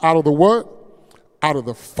people out of the what? Out of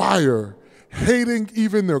the fire, hating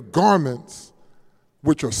even their garments,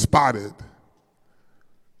 which are spotted.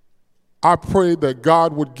 I pray that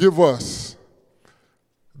God would give us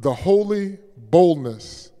the holy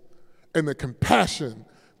boldness and the compassion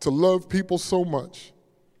to love people so much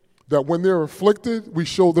that when they're afflicted, we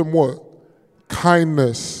show them what?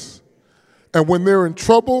 Kindness. And when they're in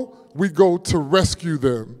trouble, we go to rescue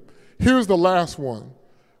them. Here's the last one.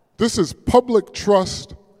 This is public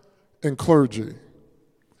trust in clergy.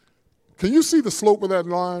 Can you see the slope of that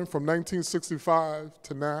line from 1965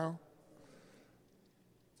 to now?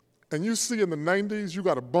 And you see in the 90s, you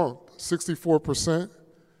got a bump, 64%.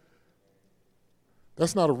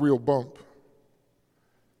 That's not a real bump.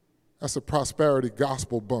 That's a prosperity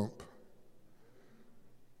gospel bump.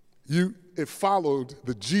 It followed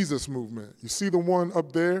the Jesus movement. You see the one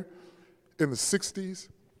up there in the 60s?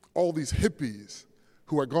 All these hippies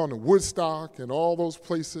who had gone to Woodstock and all those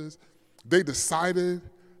places, they decided,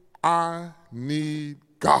 I need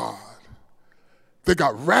God. They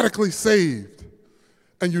got radically saved.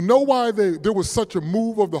 And you know why there was such a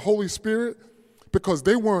move of the Holy Spirit? Because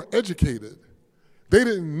they weren't educated. They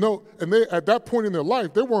didn't know, and at that point in their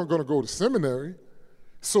life, they weren't going to go to seminary.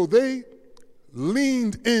 So they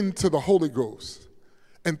leaned into the Holy Ghost,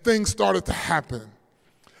 and things started to happen.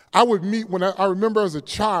 I would meet, I remember as a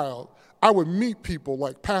child, I would meet people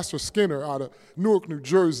like Pastor Skinner out of Newark, New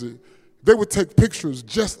Jersey. They would take pictures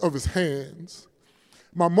just of his hands.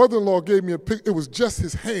 My mother-in-law gave me a picture, it was just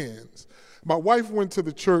his hands. My wife went to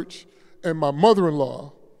the church, and my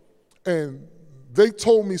mother-in-law, and they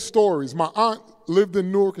told me stories. My aunt lived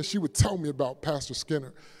in Newark, and she would tell me about Pastor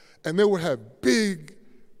Skinner. And they would have big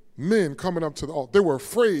men coming up to the altar. They were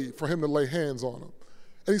afraid for him to lay hands on them.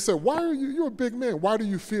 And he said, you're a big man, why do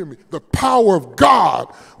you fear me? The power of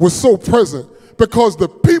God was so present because the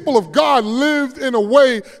people of God lived in a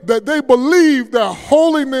way that they believed that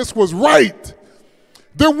holiness was right.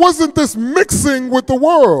 There wasn't this mixing with the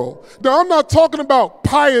world. Now, I'm not talking about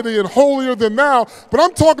piety and holier than thou, but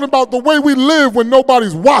I'm talking about the way we live when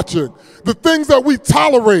nobody's watching, the things that we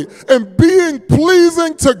tolerate, and being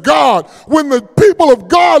pleasing to God. When the people of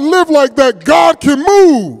God live like that, God can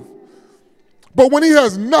move. But when he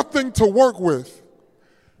has nothing to work with,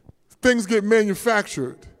 things get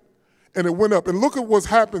manufactured, and it went up. And look at what's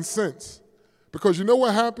happened since. Because you know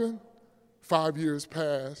what happened? 5 years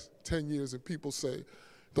passed, 10 years, and people say,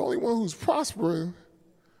 the only one who's prospering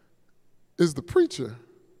is the preacher.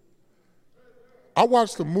 I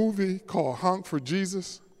watched a movie called Honk for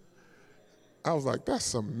Jesus. I was like, that's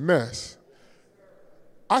some mess.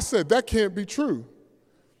 I said, that can't be true.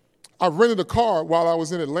 I rented a car while I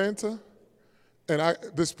was in Atlanta, and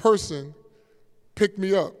this person picked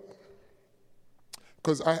me up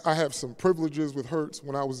because I have some privileges with Hertz.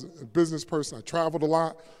 When I was a business person, I traveled a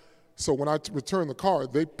lot. So when I return the car,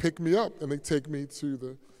 they pick me up and they take me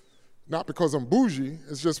to not because I'm bougie,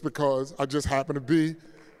 it's just because I just happen to be,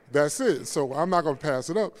 that's it. So I'm not going to pass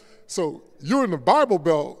it up. So you're in the Bible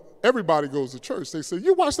Belt, everybody goes to church. They say,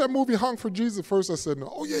 you watched that movie Honk for Jesus first? I said,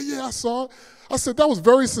 no. Oh, yeah, I saw it. I said, that was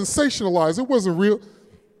very sensationalized. It wasn't real.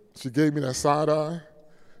 She gave me that side eye.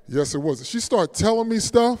 Yes, it was. She started telling me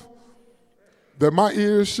stuff that my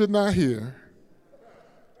ears should not hear.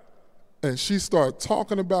 And she started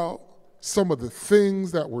talking about some of the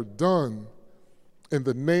things that were done in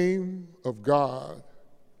the name of God.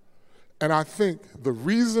 And I think the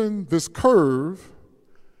reason this curve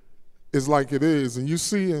is like it is, and you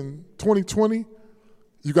see in 2020,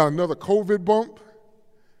 you got another COVID bump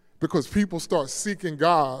because people start seeking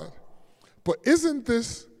God. But isn't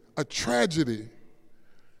this a tragedy?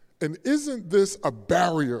 And isn't this a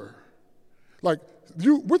barrier? Like,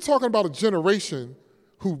 we're talking about a generation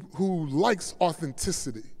who likes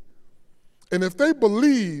authenticity. And if they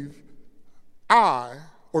believe I,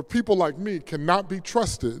 or people like me, cannot be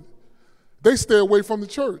trusted, they stay away from the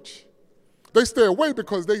church. They stay away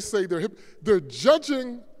because they say they're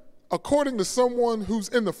judging according to someone who's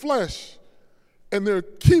in the flesh, and they're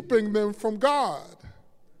keeping them from God.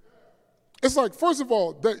 It's like, first of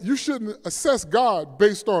all, that you shouldn't assess God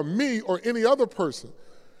based on me or any other person.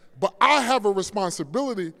 But I have a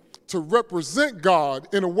responsibility to represent God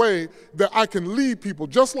in a way that I can lead people.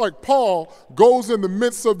 Just like Paul goes in the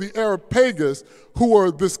midst of the Areopagus, who are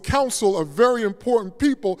this council of very important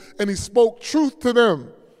people, and he spoke truth to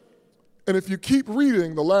them. And if you keep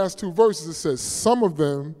reading the last two verses, it says, some of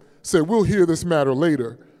them said, we'll hear this matter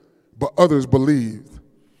later, but others believed.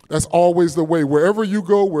 That's always the way. Wherever you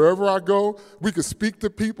go, wherever I go, we could speak to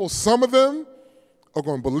people. Some of them are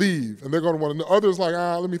going to believe, and they're going to want to know. Others like,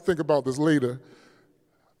 let me think about this later.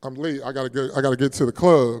 I'm late. I gotta get to the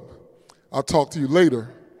club. I'll talk to you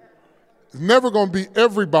later. It's never going to be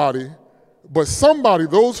everybody, but somebody,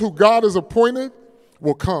 those who God has appointed,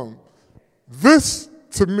 will come. This,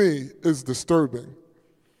 to me, is disturbing.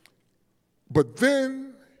 But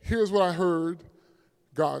then, here's what I heard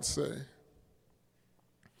God say.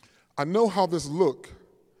 I know how this look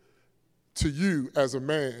to you as a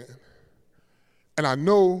man, and I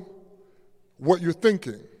know what you're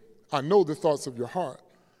thinking. I know the thoughts of your heart.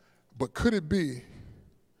 But could it be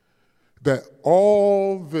that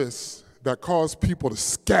all this that caused people to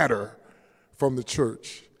scatter from the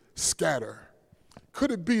church,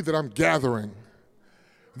 could it be that I'm gathering,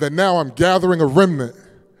 that now I'm gathering a remnant,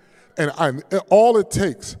 and all it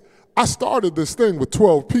takes, I started this thing with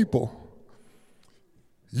 12 people.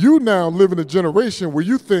 You now live in a generation where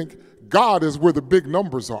you think God is where the big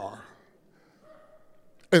numbers are.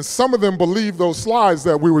 And some of them believe those slides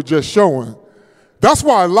that we were just showing. That's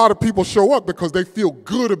why a lot of people show up, because they feel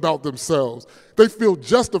good about themselves. They feel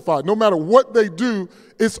justified. No matter what they do,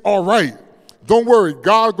 it's all right. Don't worry,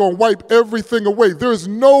 God's going to wipe everything away. There's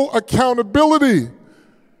no accountability.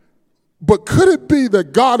 But could it be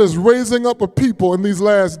that God is raising up a people in these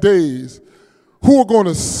last days who are going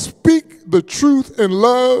to speak the truth in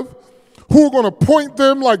love, who are going to point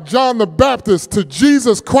them like John the Baptist to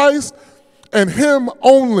Jesus Christ and him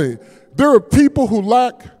only? There are people who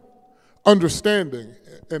lack understanding.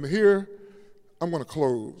 And here, I'm going to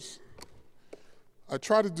close. I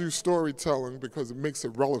try to do storytelling because it makes it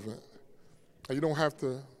relevant. And you don't have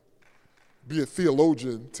to be a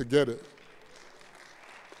theologian to get it.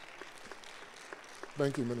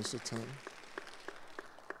 Thank you, Minister Tim.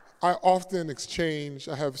 I often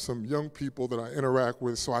I have some young people that I interact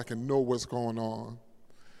with so I can know what's going on.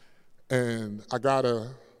 And I got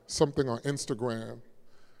something on Instagram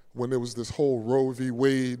when there was this whole Roe v.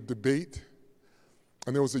 Wade debate,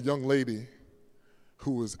 and there was a young lady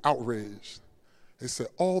who was outraged. They said,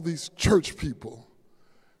 all these church people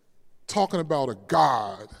talking about a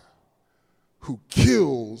God who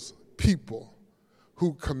kills people,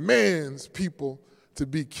 who commands people to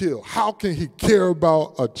be killed. How can he care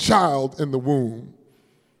about a child in the womb?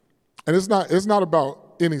 And it's not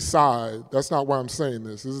about any side. That's not why I'm saying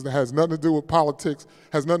this. It has nothing to do with politics,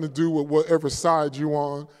 has nothing to do with whatever side you're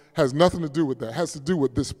on, has nothing to do with that. It has to do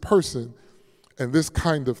with this person and this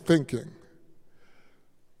kind of thinking.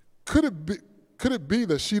 Could it be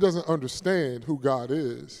that she doesn't understand who God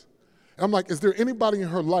is? And I'm like, is there anybody in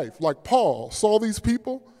her life, like Paul saw these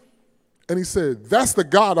people and he said, that's the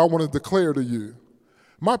God I want to declare to you.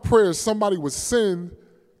 My prayer is somebody would send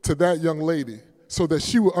to that young lady so that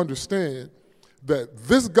she would understand that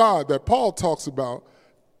this God that Paul talks about,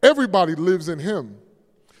 everybody lives in him.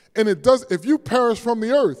 And if you perish from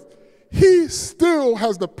the earth, he still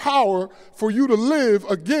has the power for you to live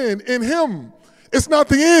again in him. It's not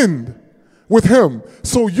the end with him.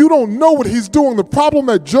 So you don't know what he's doing. The problem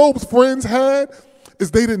that Job's friends had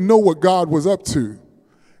is they didn't know what God was up to.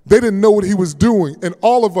 They didn't know what he was doing, and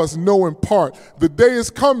all of us know in part. The day is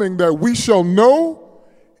coming that we shall know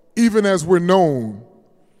even as we're known.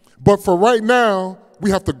 But for right now, we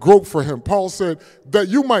have to grope for him. Paul said that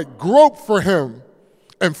you might grope for him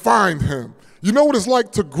and find him. You know what it's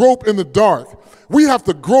like to grope in the dark? We have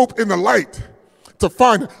to grope in the light to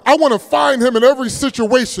find him. I want to find him in every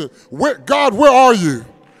situation. God, where are you?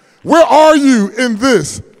 Where are you in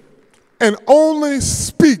this? And only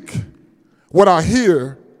speak what I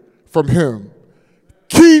hear from him.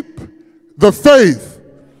 Keep the faith.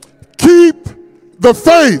 Keep the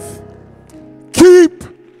faith. Keep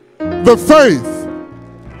the faith.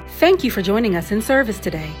 Thank you for joining us in service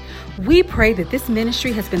today. We pray that this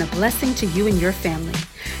ministry has been a blessing to you and your family.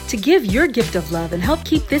 To give your gift of love and help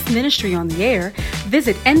keep this ministry on the air,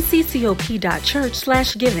 visit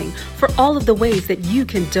nccop.church/giving for all of the ways that you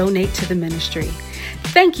can donate to the ministry.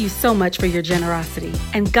 Thank you so much for your generosity,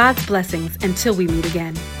 and God's blessings until we meet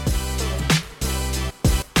again.